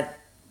 that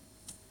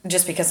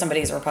just because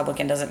somebody's a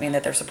Republican doesn't mean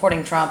that they're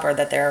supporting Trump or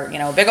that they're,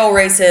 a big old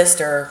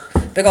racist or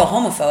big old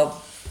homophobe,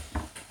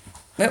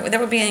 that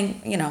would be,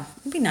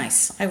 it'd be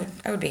nice. I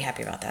would be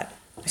happy about that.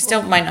 I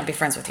still might not be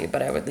friends with you,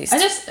 but I would at least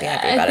be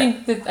happy about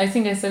it. I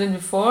think I said it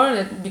before,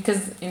 that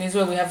because in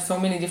Israel we have so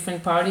many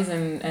different parties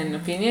and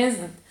opinions,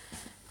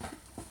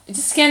 you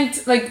just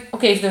can't, like,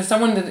 okay, if there's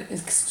someone that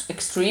is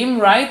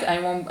extreme right,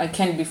 I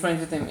can't be friends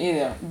with him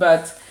either.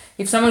 But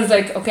if someone's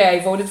like, okay, I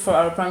voted for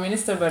our prime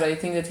minister, but I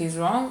think that he's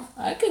wrong,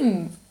 there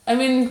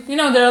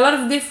are a lot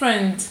of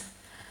different...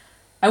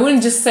 I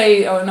wouldn't just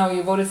say, oh no,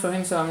 you voted for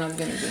him, so I'm not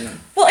going to do it.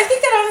 Well, I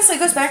think that honestly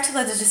goes back to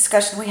the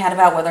discussion we had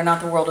about whether or not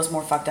the world is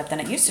more fucked up than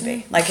it used to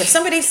be. Like, if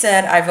somebody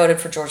said, I voted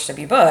for George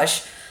W.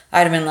 Bush,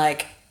 I'd have been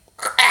like,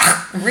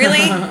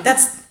 really?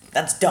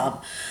 That's dumb.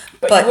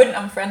 But you wouldn't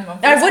unfriend them on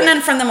Facebook. I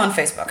wouldn't unfriend them on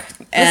Facebook.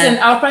 Listen,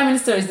 our prime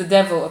minister is the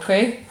devil,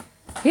 okay?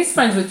 He's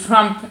friends with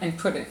Trump and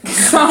Putin.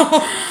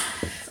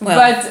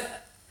 But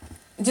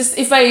just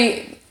if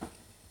I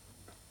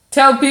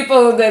tell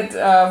people that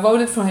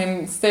voted for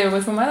him stay away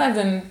from my life,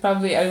 then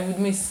probably I would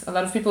miss a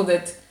lot of people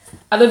that,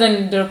 other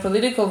than their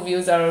political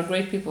views, are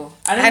great people.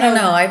 I don't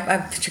know. I've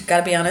got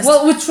to be honest.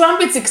 Well, with Trump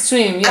it's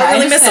extreme. Yeah, I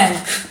really miss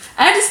understand. him.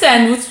 I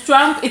understand. With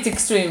Trump it's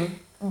extreme,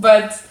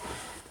 but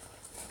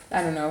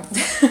I don't know.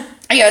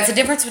 Yeah, it's a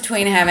difference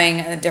between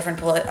having different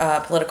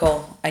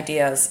political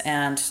ideas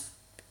and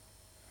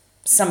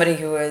somebody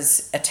who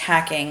is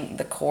attacking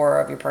the core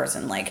of your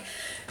person. Like,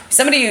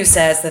 somebody who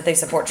says that they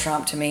support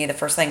Trump, to me, the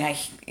first thing I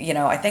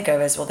think of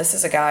is, well, this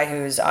is a guy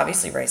who's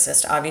obviously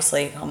racist,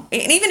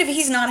 and even if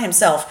he's not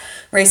himself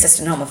racist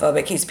and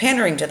homophobic, he's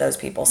pandering to those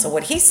people. So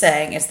what he's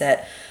saying is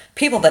that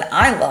people that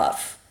I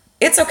love,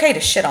 it's okay to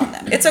shit on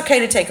them. It's okay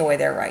to take away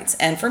their rights.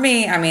 And for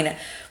me,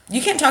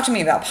 you can't talk to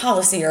me about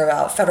policy or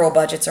about federal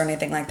budgets or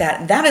anything like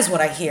that. That is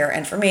what I hear.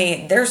 And for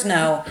me, there's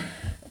no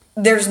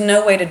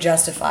way to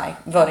justify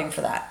voting for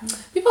that.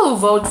 People who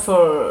vote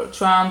for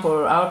Trump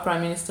or our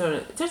prime minister,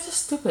 they're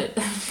just stupid.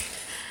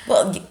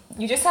 Well,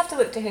 You just have to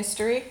look to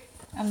history.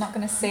 I'm not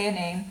going to say a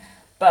name,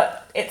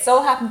 but it's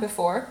all happened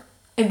before.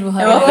 It will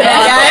happen.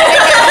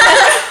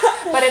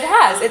 But it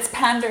has. It's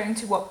pandering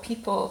to what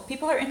people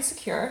are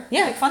insecure.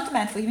 Yeah. Like,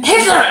 fundamentally,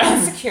 Hitler! are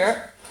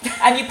insecure.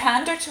 And you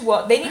pander to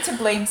what they need to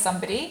blame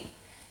somebody.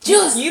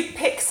 Jews. You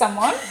pick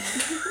someone.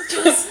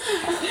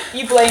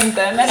 You blame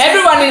them. And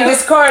Everyone then, in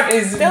this court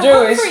is they'll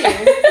Jewish. vote for you.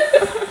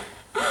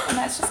 And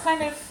that's just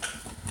kind of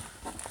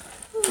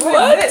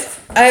what it is.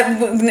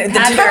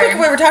 the topic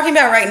we were talking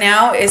about right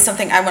now is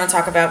something I want to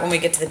talk about when we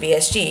get to the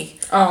BSG.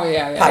 Oh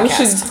yeah. We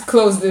Podcast. should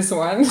close this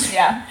one.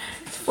 Yeah.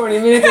 40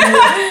 minutes.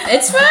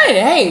 It's fine.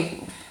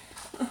 Hey,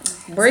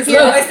 we're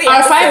here. Look, it's the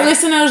Our 5 episode.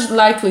 listeners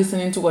like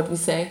listening to what we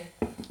say.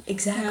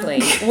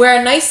 Exactly. We're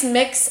a nice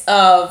mix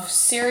of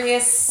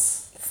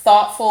serious,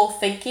 thoughtful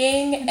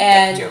thinking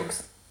and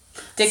Jokes.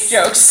 dick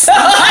jokes. The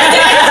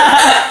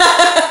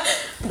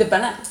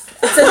balance.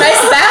 It's a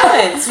nice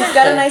balance. We've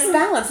got a nice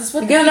balance. It's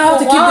what You the gotta know how to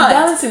people keep the want.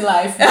 balance in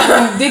life.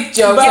 Between dick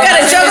jokes. You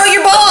gotta juggle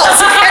your balls.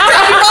 You can't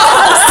drop your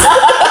balls.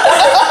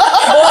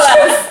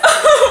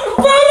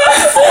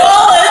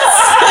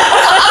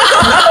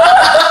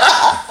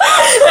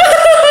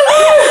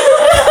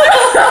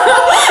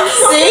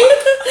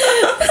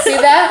 See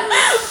that?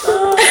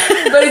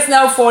 But it's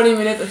now 40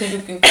 minutes. I think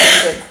we can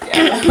close it.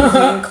 Yeah, we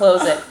can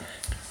close it.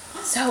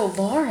 So,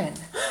 Lauren.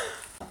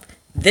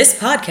 This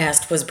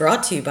podcast was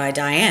brought to you by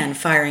Diane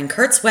firing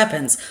Kurt's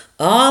weapons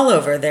all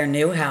over their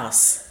new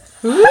house.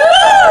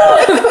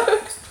 I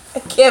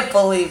can't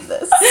believe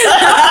this.